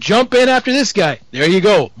 boom, jump in after this guy. There you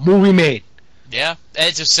go, movie made. Yeah,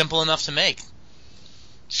 it's just simple enough to make.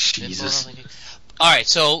 Jesus. All right,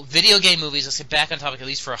 so video game movies. Let's get back on topic at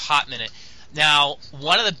least for a hot minute. Now,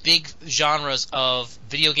 one of the big genres of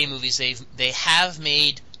video game movies they have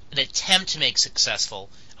made an attempt to make successful,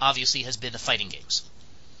 obviously, has been the fighting games.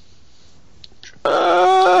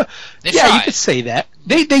 Yeah, tried. you could say that.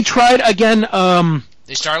 They tried again.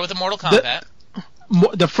 They started with the Mortal Kombat.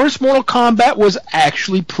 The first Mortal Kombat was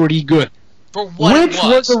actually pretty good. For what Which it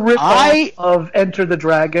was a rip-off of Enter the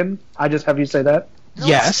Dragon. I just have you say that. No,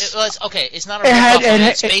 yes. It's not a rip-off.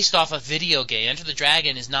 It's based off a video game. Enter the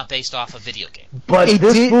Dragon is not based off a video game. But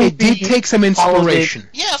it did take some inspiration.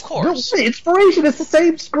 Yeah, of course. No, inspiration. It's the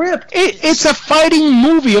same script. It's a fighting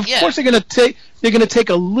movie. Of course, they're gonna take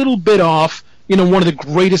a little bit off. One of the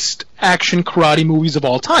greatest action karate movies of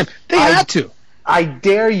all time. They had to. I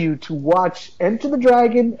dare you to watch Enter the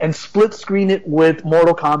Dragon and split screen it with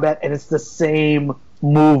Mortal Kombat, and it's the same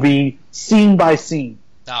movie, scene by scene.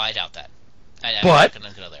 No, I doubt that. I'm not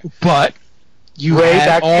gonna go there. But you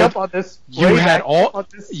had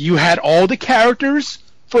all the characters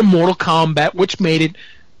from Mortal Kombat, which made it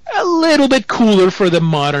a little bit cooler for the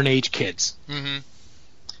modern age kids. Mm-hmm.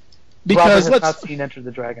 Because Robert has not seen Enter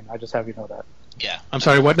the Dragon. I just have you know that. Yeah. I'm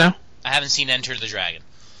sorry. What now? I haven't seen Enter the Dragon.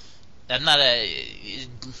 I'm not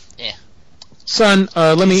Son,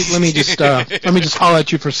 let me just holler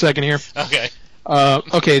at you for a second here. Okay.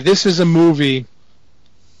 Okay, this is a movie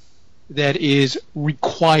that is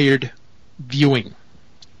required viewing.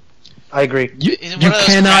 I agree. Is it one of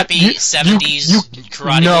those crappy 70s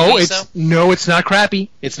karate movies, No, it's not crappy.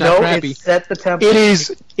 It's not crappy. It's set the tempo.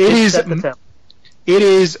 It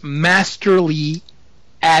is masterly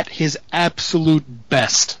at his absolute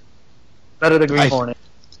best. Better than Green Hornet.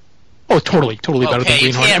 Oh, totally better than Green Hornet.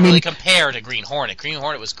 You can't really compare to Green Hornet. Green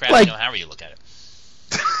Hornet was crap, like, however you look at it.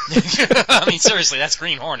 I mean, seriously, that's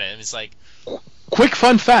Green Hornet. It's like... Quick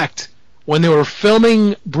fun fact. When they were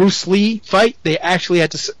filming Bruce Lee fight, they actually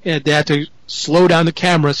had to slow down the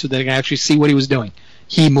camera so they could actually see what he was doing.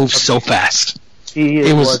 He moved so fast.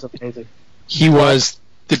 He was amazing. He was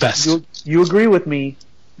the best. You agree with me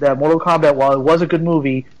that Mortal Kombat, while it was a good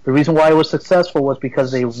movie, the reason why it was successful was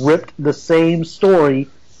because they ripped the same story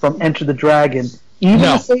from Enter the Dragon, even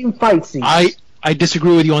the same fight scene. I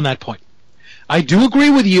disagree with you on that point. I do agree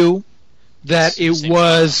with you that it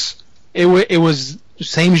was the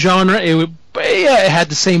same genre. It had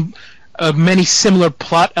the same many similar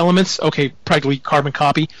plot elements. Okay, practically carbon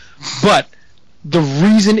copy, but the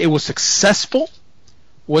reason it was successful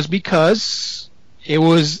was because it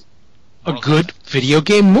was a good video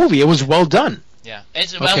game movie. It was well done. Yeah,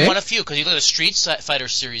 it's one of few, because you look at the Street Fighter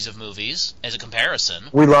series of movies as a comparison.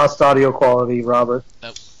 We lost audio quality, Robert.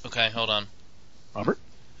 Oh, okay, hold on. Robert?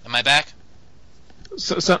 Am I back?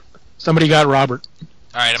 Somebody got Robert.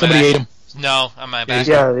 All right, somebody ate him. No, am I back?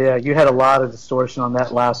 Yeah, you had a lot of distortion on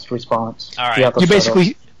that last response. All right.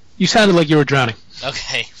 You sounded like you were drowning.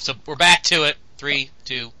 Okay, so we're back to it. 3,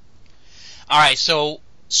 2. All right, so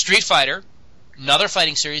Street Fighter, another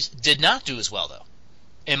fighting series, did not do as well, though,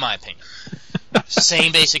 in my opinion.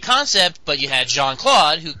 Same basic concept, but you had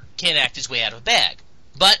Jean-Claude, who can't act his way out of a bag,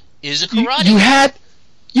 but is a karate.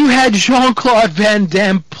 You had Jean-Claude Van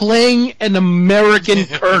Damme playing an American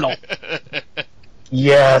colonel.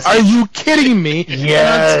 Yes. Are you kidding me?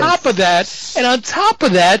 Yes. And on top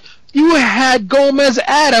of that, you had Gomez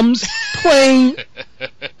Adams playing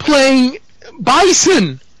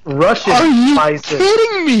Bison. Russian Are you Bison.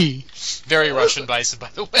 kidding me? Very Russian Bison, by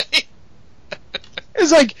the way.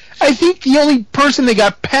 It's like, I think the only person they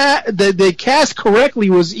got that they cast correctly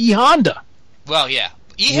was E. Honda. Well, yeah.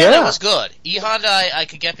 E. Honda was good. E. Honda, I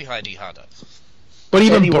could get behind E. Honda. But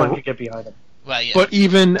even anyone could get behind him. Well, yeah. But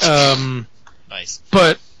even nice.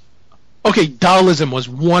 But okay, Daolism was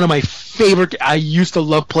one of my favorite. I used to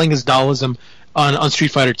love playing as Daolism on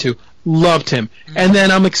Street Fighter 2. Loved him. And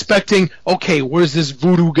then I'm expecting, okay, where's this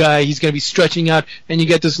voodoo guy? He's gonna be stretching out, and you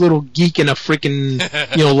get this little geek in a freaking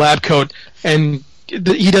lab coat, and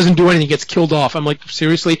he doesn't do anything. He gets killed off. I'm like,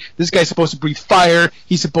 seriously? This guy's supposed to breathe fire.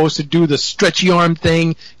 He's supposed to do the stretchy arm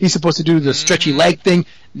thing. He's supposed to do the stretchy leg thing.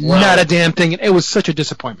 Wow. Not a damn thing. It was such a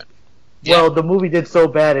disappointment. Yeah. Well, the movie did so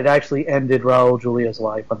bad, it actually ended Raul Julia's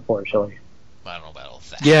life, unfortunately. I don't know about all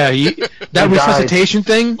that. Yeah, that resuscitation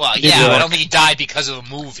thing? Well, yeah, I don't think he died because of the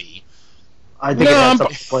movie. I think it had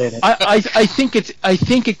something to play in it. I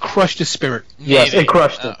think it crushed his spirit. Maybe. Yes, it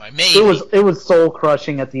crushed it. Maybe. It was soul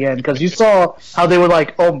crushing at the end, because you saw how they were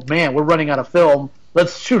like, "Oh man, we're running out of film.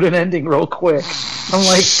 Let's shoot an ending real quick." I'm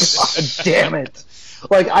like, God damn it!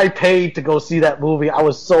 Like, I paid to go see that movie. I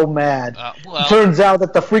was so mad. It turns out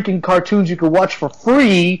that the freaking cartoons you could watch for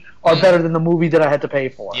free are better than the movie that I had to pay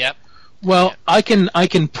for. Yep. Well, I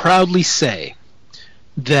can proudly say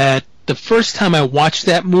that the first time I watched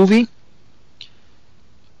that movie,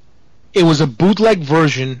 it was a bootleg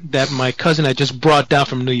version that my cousin had just brought down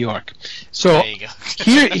from New York. So there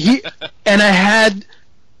you go. and I had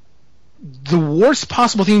the worst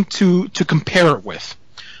possible thing to compare it with,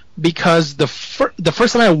 because the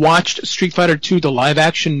first time I watched Street Fighter 2, the live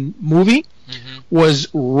action movie, was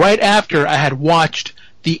right after I had watched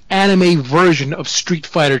the anime version of Street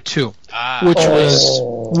Fighter 2, which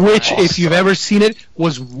if you've ever seen it,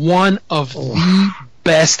 was one of the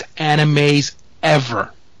best animes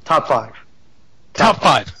ever. Top 5. Top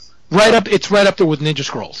 5. It's right up there with Ninja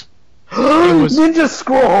Scrolls. Ninja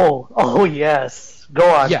Scroll. Oh yes. Go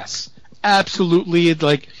on. Yes, absolutely.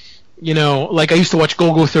 Like I used to watch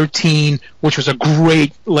Golgo 13, which was a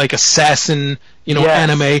great assassin,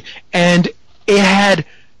 anime, and it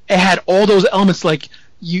had all those elements. Like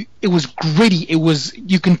it was gritty.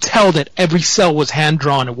 You can tell that every cell was hand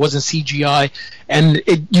drawn. It wasn't CGI, and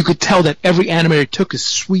you could tell that every animator took his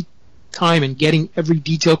sweet time in getting every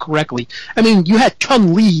detail correctly. I mean, you had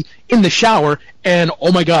Chun-Li in the shower, and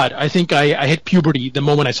oh my god, I think I hit puberty the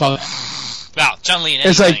moment I saw that. Wow, Chun-Li in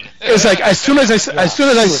anything. It's like as soon as I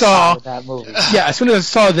saw that movie. Yeah, as soon as I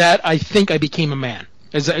saw that, I think I became a man.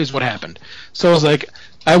 Is what happened. So I was like,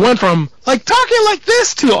 I went from talking like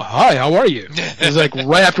this to hi, how are you? It was like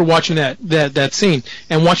right after watching that scene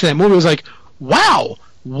and watching that movie, it was like, wow,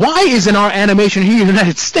 why isn't our animation here in the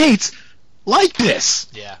United States like this?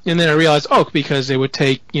 Yeah. And then I realized, because it would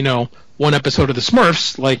take, one episode of the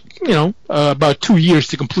Smurfs, about 2 years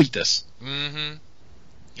to complete this. Mm-hmm.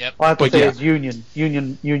 Yep. All I have to say is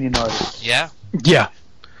union artists. Yeah. Yeah.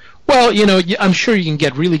 Well, I'm sure you can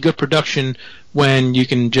get really good production when you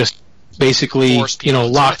can just basically,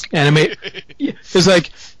 lock animate. It's like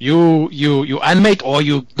you animate or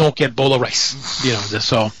you don't get bowl of rice.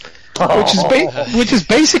 So which is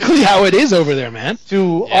basically how it is over there, man.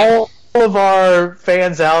 To all of our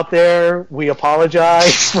fans out there, we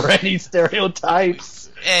apologize for any stereotypes.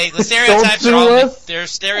 Hey, the stereotypes are all their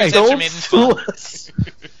stereotypes are made in fun.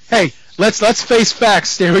 Hey, let's face facts.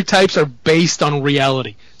 Stereotypes are based on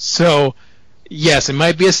reality. So, yes, it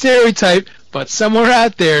might be a stereotype, but somewhere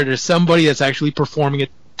out there's somebody that's actually performing it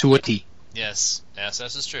to a T. Yes,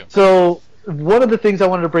 this is true. So, one of the things I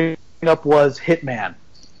wanted to bring up was Hitman.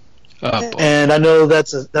 And I know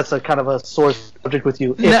that's a kind of a sore subject with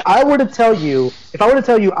you. If I were to tell you,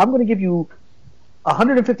 I'm going to give you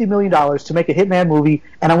 $150 million to make a Hitman movie,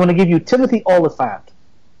 and I'm going to give you Timothy Olyphant,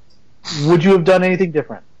 would you have done anything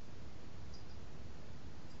different?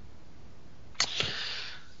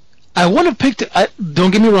 I would have picked.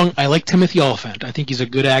 Don't get me wrong. I like Timothy Olyphant. I think he's a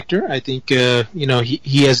good actor. I think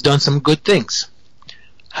he has done some good things.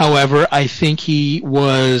 However, I think he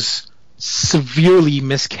was severely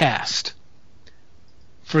miscast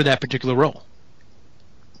for that particular role.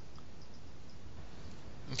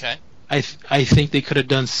 Okay. I think they could have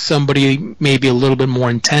done somebody maybe a little bit more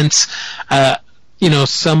intense.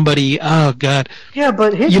 Somebody. Oh God. Yeah,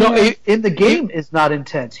 but Hitman in the game is not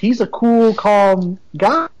intense. He's a cool, calm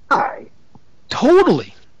guy.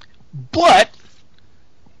 Totally, but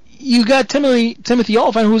you got Timothy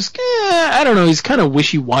Olyphant, who's I don't know. He's kind of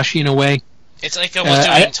wishy-washy in a way. It's like almost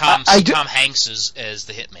doing Tom Hanks as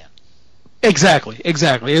the hitman. Exactly.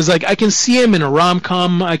 It's like I can see him in a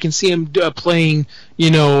rom-com. I can see him playing,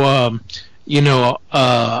 a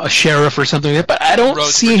sheriff or something like that. But I don't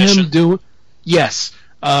see him do. Yes,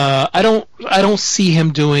 I don't see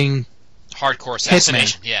him doing hardcore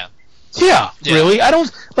assassination. Hitman. Yeah, really. I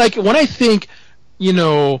don't like when I think,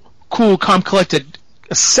 cool, calm, collected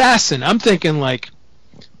assassin. I'm thinking like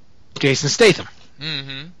Jason Statham.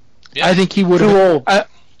 Mm-hmm. Yep. I think he would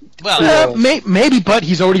have. Maybe, but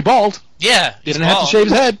he's already bald. Yeah, didn't have to shave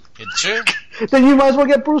his head. Sure. Then you might as well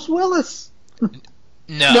get Bruce Willis.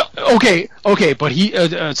 No. Okay, but he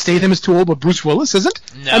Statham is too old, but Bruce Willis isn't.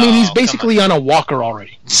 No, I mean, he's basically on a walker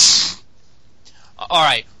already. All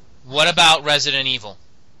right. What about Resident Evil?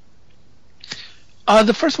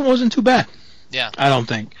 The first one wasn't too bad. Yeah. I don't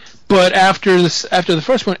think. But after the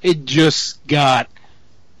first one, it just got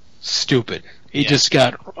stupid. It just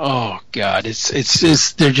got, oh God, it's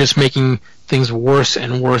they're just making things worse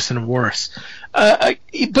and worse and worse. But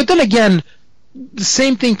then again, the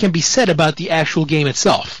same thing can be said about the actual game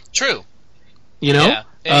itself. True. Yeah.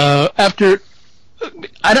 After,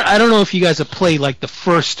 I don't know if you guys have played like the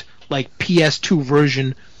first like PS2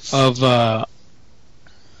 version of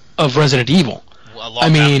Resident Evil. A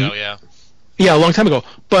long time ago, yeah. Yeah, a long time ago.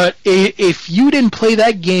 But if you didn't play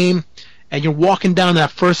that game and you're walking down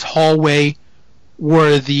that first hallway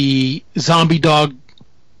where the zombie dog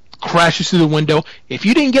crashes through the window, if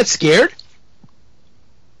you didn't get scared,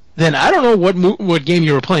 then I don't know what game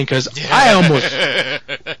you were playing, because I almost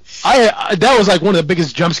that was like one of the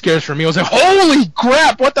biggest jump scares for me. I was like, holy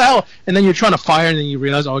crap, what the hell? And then you're trying to fire, and then you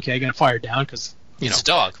realize, okay, I got to fire it down because it's a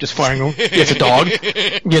dog. Just firing. It's a dog.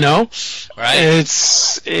 Right?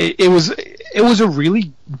 It was a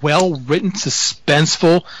really well written,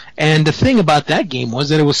 suspenseful, and the thing about that game was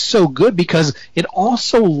that it was so good because it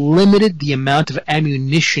also limited the amount of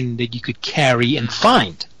ammunition that you could carry and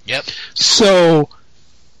find. Yep. So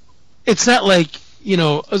it's not like,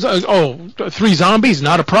 3 zombies,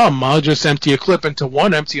 not a problem. I'll just empty a clip into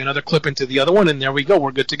one, empty another clip into the other one, and there we go.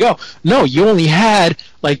 We're good to go. No, you only had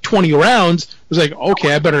like 20 rounds. It was like,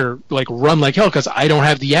 okay, I better like run like hell because I don't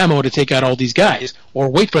have the ammo to take out all these guys, or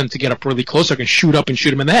wait for them to get up really close so I can shoot up and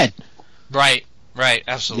shoot them in the head. Right,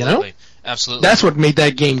 absolutely. Absolutely. That's what made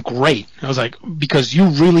that game great. I was like, because you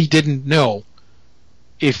really didn't know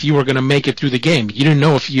if you were going to make it through the game. You didn't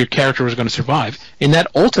know if your character was going to survive. And that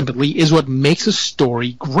ultimately is what makes a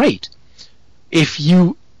story great. If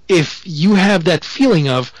you have that feeling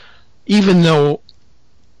of, even though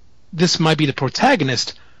this might be the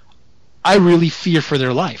protagonist, I really fear for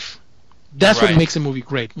their life. That's what makes a movie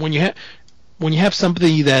great. When you have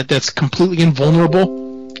somebody that's completely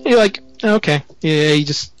invulnerable, you're like, okay, yeah, he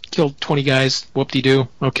just killed 20 guys, whoop-de-doo.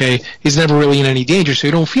 Okay, he's never really in any danger, so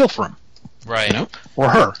you don't feel for him. Right. Or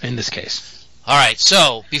her, in this case. All right,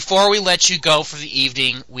 so before we let you go for the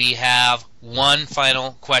evening, we have one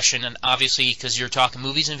final question, and obviously, because you're talking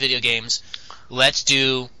movies and video games, let's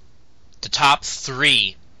do the top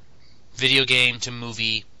 3 video game to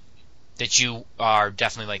movie that you are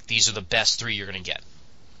definitely like, these are the best 3 you're going to get.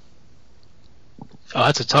 Oh,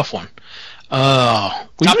 that's a tough one. We Top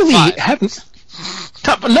really 5. haven't.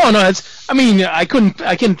 No. It's. I mean, I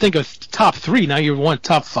couldn't think of top 3. Now you want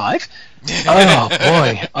top 5? Oh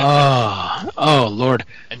boy. Oh Lord.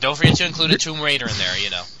 And don't forget to include a Tomb Raider in there.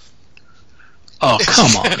 Oh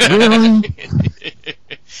come on, really?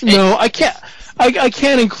 No, I can't. I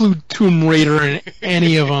can't include Tomb Raider in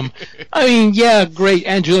any of them. I mean, yeah, great,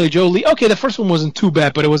 Angelina Jolie. Okay, the first one wasn't too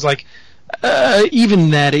bad, but it was like, even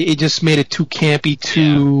that, it just made it too campy,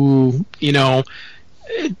 too,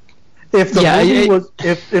 If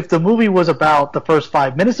the movie was about the first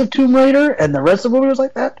 5 minutes of Tomb Raider and the rest of the movie was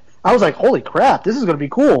like that, I was like, holy crap, this is going to be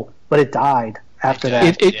cool. But it died after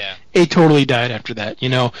that. It totally died after that.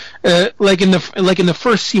 Like in the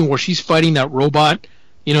first scene where she's fighting that robot,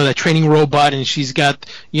 that training robot, and she's got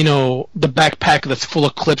the backpack that's full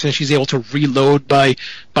of clips, and she's able to reload by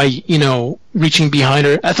reaching behind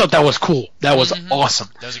her. I thought that was cool. That was awesome.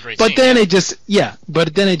 That was a great but scene. then it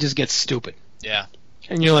just gets stupid. Yeah.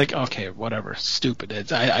 And you're like, okay, whatever,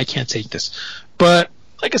 stupid. I can't take this. But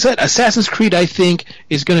like I said, Assassin's Creed, I think,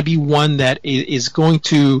 is going to be one that is going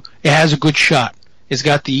to. It has a good shot. It's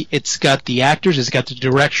got the actors, it's got the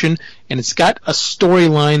direction, and it's got a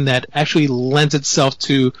storyline that actually lends itself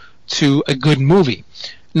to a good movie.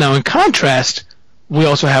 Now, in contrast, we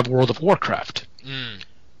also have World of Warcraft. And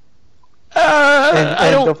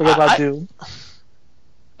don't forget about Doom.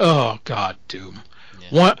 Oh God, Doom.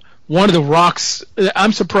 Yeah. One of the Rock's.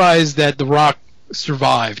 I'm surprised that the Rock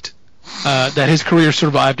survived. That his career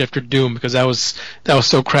survived after Doom, because that was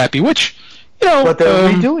so crappy. Which, but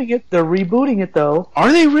they're redoing it. They're rebooting it, though.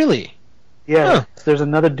 Are they really? Yeah. Huh. There's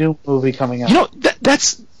another Doom movie coming out. That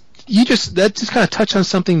just kind of touched on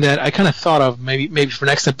something that I kind of thought of maybe for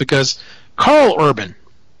next time, because Carl Urban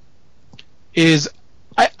is.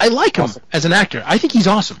 I like him as an actor. I think he's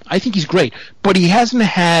awesome. I think he's great, but he hasn't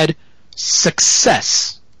had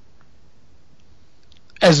success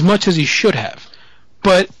as much as he should have.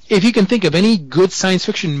 But if you can think of any good science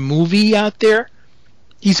fiction movie out there,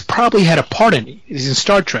 he's probably had a part in it. He's in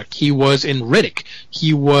Star Trek. He was in Riddick.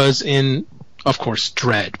 He was in, of course,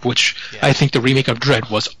 Dredd, which I think the remake of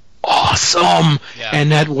Dredd was awesome. Yeah.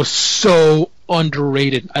 And that was so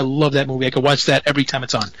underrated. I love that movie. I could watch that every time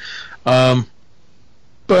it's on.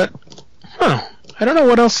 But I don't know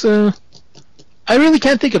what else. I really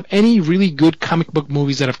can't think of any really good comic book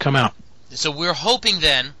movies that have come out. So we're hoping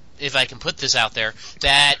then, if I can put this out there,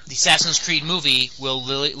 that the Assassin's Creed movie will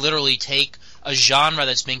literally take a genre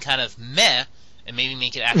that's been kind of meh and maybe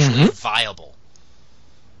make it actually viable.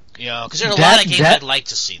 Because there are a lot of games I'd like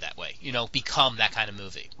to see that way. Become that kind of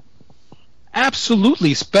movie.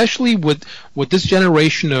 Absolutely, especially with this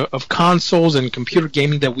generation of consoles and computer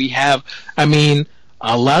gaming that we have. I mean,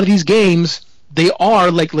 a lot of these games, they are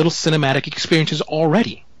like little cinematic experiences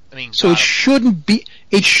already. I mean, so it should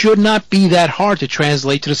not be that hard to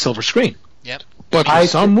translate to the silver screen. Yep. But for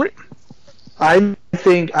I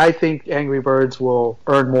think Angry Birds will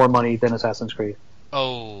earn more money than Assassin's Creed.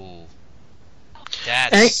 Oh.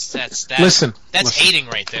 That's listen. hating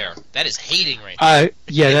right there. That is hating right there.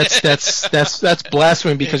 Yeah, that's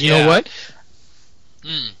blasphemy, because you know what?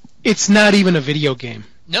 It's not even a video game.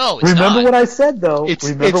 No, it's not. Remember what I said, though. It's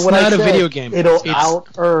not a video game. It'll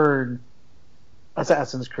out-earn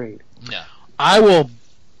Assassin's Creed. No. I will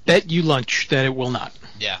bet you lunch that it will not.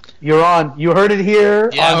 Yeah. You're on. You heard it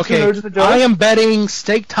here. Yeah. On Okay. I am betting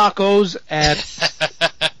steak tacos at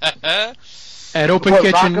Open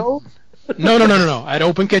Kitchen. Rocco? No. At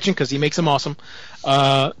Open Kitchen, because he makes them awesome.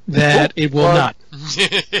 That it will not.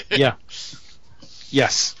 Yeah.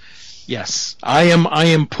 Yes. I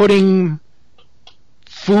am putting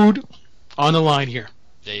food on the line here.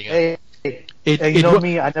 There you go. Hey, you know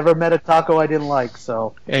me, I never met a taco I didn't like,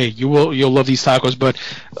 so... Hey, you'll love these tacos, but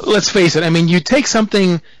let's face it, I mean, you take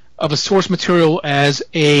something of a source material as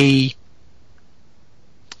a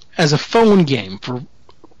phone game, for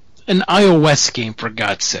an iOS game, for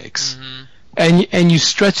God's sakes, and you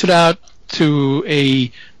stretch it out to a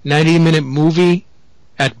 90-minute movie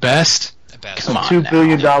at best. Come on, $2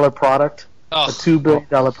 billion product. Oh. A $2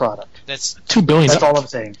 billion product. That's $2 billion. That's all I'm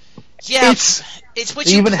saying. Yeah, it's what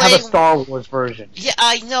you even play. Have a Star Wars version. Yeah,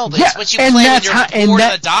 I know, but it's what you play when you're bored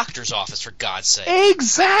in a doctor's office, for God's sake.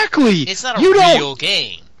 Exactly. It's not a real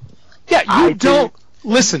game. Yeah, you don't.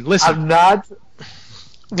 Listen. I'm not.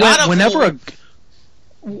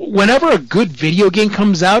 Whenever a good video game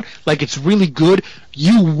comes out, like it's really good,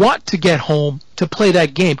 you want to get home to play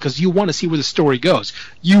that game because you want to see where the story goes.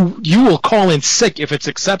 You will call in sick if it's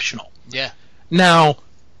exceptional. Yeah. Now,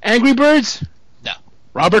 Angry Birds? No.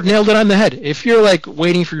 Robert nailed it on the head. If you're like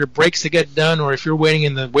waiting for your breaks to get done, or if you're waiting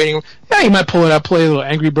in the waiting room, yeah, you might pull it out, play a little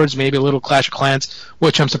Angry Birds, maybe a little Clash of Clans,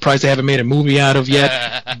 which I'm surprised they haven't made a movie out of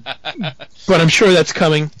yet. But I'm sure that's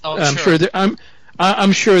coming. I'm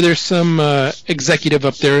sure there's some executive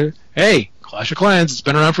up there. Hey, Clash of Clans, it's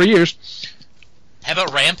been around for years. How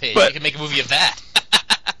about Rampage? You can make a movie of that.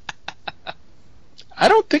 I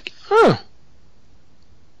don't think.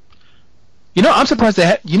 You know, I'm surprised they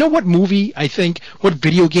had. You know what movie I think? What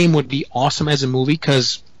video game would be awesome as a movie?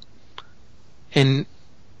 Because in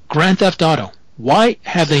Grand Theft Auto, why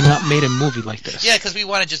have they not made a movie like this? Yeah, because we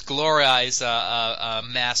want to just glorize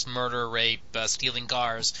mass murder, rape, stealing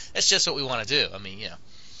cars. That's just what we want to do. I mean,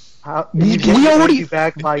 We already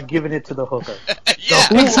back by giving it to the hooker. Yeah,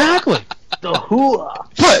 exactly. The hooah.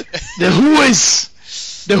 But the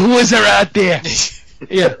whoas are out there.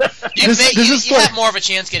 Yeah, you have more of a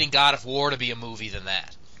chance getting God of War to be a movie than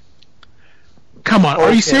that. Come on,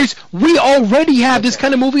 are you serious? We already have this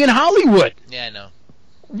kind of movie in Hollywood. Yeah, I know.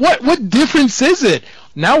 What difference is it?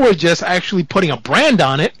 Now we're just actually putting a brand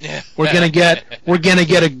on it. We're gonna get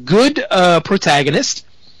a good protagonist,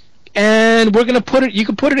 and we're gonna put it. You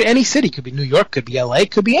can put it in any city. Could be New York. Could be L.A.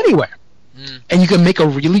 Could be anywhere. And you can make a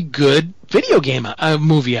really good video game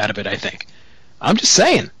movie out of it. I think. I'm just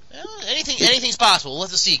saying. Anything's possible. We'll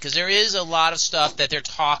have to see, because there is a lot of stuff that they're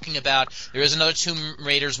talking about. There is another Tomb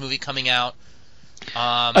Raiders movie coming out.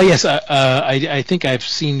 Yes, I think I've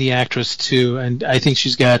seen the actress too, and I think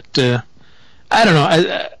she's got. I don't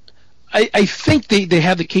know. I think they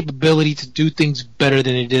have the capability to do things better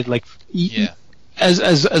than they did, like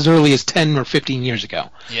as early as 10 or 15 years ago.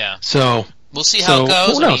 Yeah. So. We'll see how it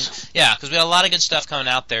goes. Who knows? Because we got a lot of good stuff coming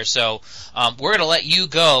out there. So we're going to let you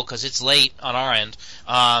go because it's late on our end.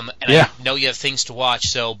 And I know you have things to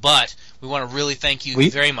watch. But we want to really thank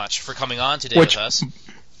you very much for coming on today with us. It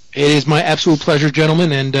is my absolute pleasure,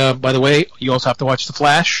 gentlemen. And by the way, you also have to watch The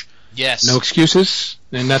Flash. Yes. No excuses.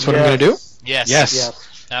 And that's what I'm going to do.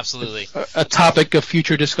 Yes. Absolutely. A topic of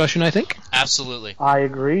future discussion, I think. Absolutely. I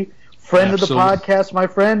agree. Friend of the podcast, my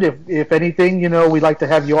friend. If anything, we'd like to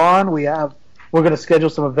have you on. We're going to schedule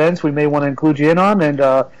some events we may want to include you in on, and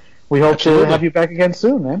we hope to have you back again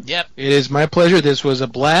soon, man. Yep. It is my pleasure. This was a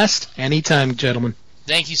blast. Anytime, gentlemen.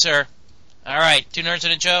 Thank you, sir. All right. 2 Nerds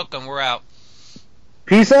and a Joke, and we're out.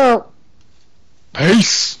 Peace out.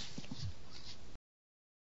 Peace.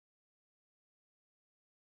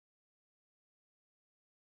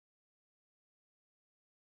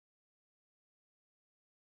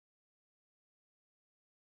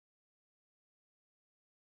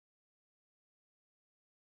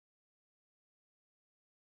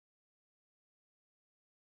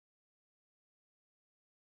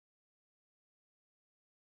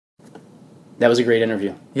 That was a great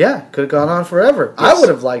interview. Yeah, could have gone on forever. Yes. I would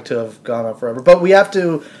have liked to have gone on forever. But we have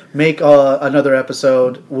to make another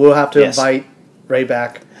episode. We'll have to invite Ray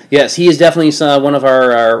back. Yes, he is definitely one of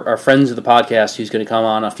our friends of the podcast who's going to come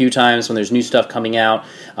on a few times when there's new stuff coming out.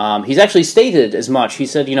 He's actually stated as much. He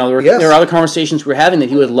said, there are other conversations we're having that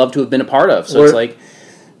he would love to have been a part of. So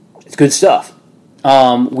it's good stuff.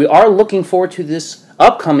 We are looking forward to this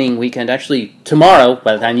upcoming weekend. Actually, tomorrow,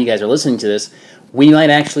 by the time you guys are listening to this, we might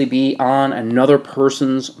actually be on another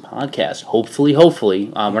person's podcast. Hopefully.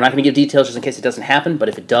 We're not going to give details just in case it doesn't happen, but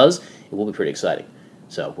if it does, it will be pretty exciting.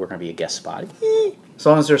 So we're going to be a guest spot. As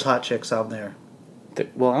long as there's hot chicks out there.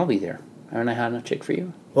 Well, I'll be there. Aren't I hot enough chick for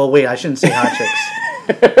you? Well, wait, I shouldn't say hot chicks.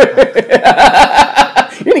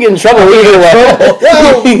 You're going to get in trouble either way.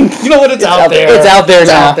 Well, you know what? It's out there. It's out there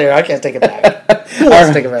it's now. Out there. I can't take it back. Who wants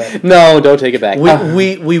to take it back? No, don't take it back.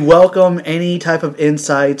 We welcome any type of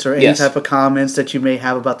insights or any type of comments that you may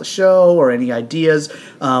have about the show or any ideas.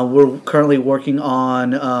 We're currently working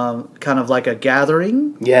on kind of like a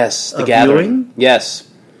gathering. Yes, the gathering. Viewing. Yes.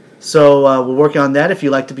 So we're working on that. If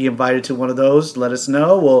you'd like to be invited to one of those, let us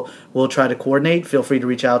know. We'll try to coordinate. Feel free to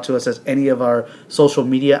reach out to us at any of our social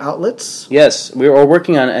media outlets. Yes, we're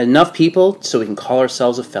working on enough people so we can call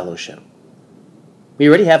ourselves a fellowship. We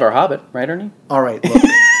already have our Hobbit, right, Ernie? All right, look.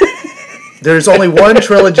 There's only one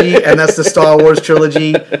trilogy, and that's the Star Wars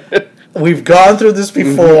trilogy. We've gone through this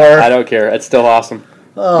before. I don't care. It's still awesome.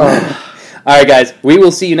 Oh. All right, guys. We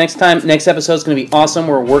will see you next time. Next episode is going to be awesome.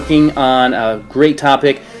 We're working on a great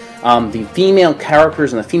topic. The female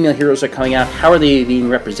characters and the female heroes are coming out. How are they being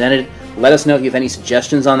represented? Let us know if you have any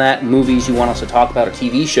suggestions on that, movies you want us to talk about, or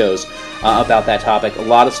TV shows about that topic. A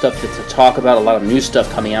lot of stuff to talk about, a lot of new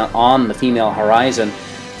stuff coming out on the female horizon.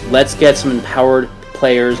 Let's get some empowered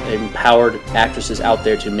players, empowered actresses out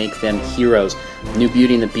there to make them heroes. New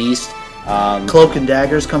Beauty and the Beast. Cloak and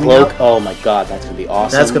Daggers coming out. Oh my God, that's going to be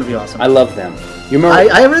awesome. That's going to be awesome. I love them. You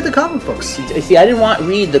remember? I read the comic books. See, I didn't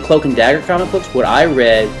read the Cloak and Dagger comic books. What I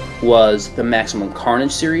read was the Maximum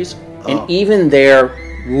Carnage series, and even their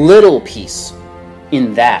little piece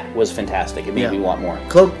in that was fantastic. It made me want more.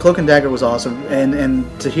 Cloak and Dagger was awesome,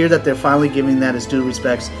 and to hear that they're finally giving that its due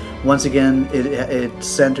respects. Once again, it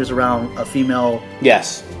centers around a female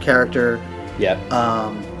character. Yeah.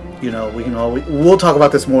 We'll talk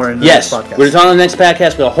about this more in the next podcast. We're talking on the next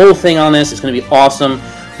podcast. We have a whole thing on this. It's going to be awesome.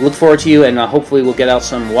 Look forward to you, and hopefully we'll get out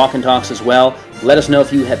some walk and talks as well. Let us know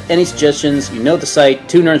if you have any suggestions. You know the site,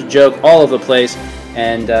 Two Nerds Joke, all over the place.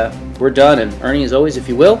 And we're done. And Ernie, as always, if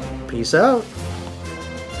you will, peace out.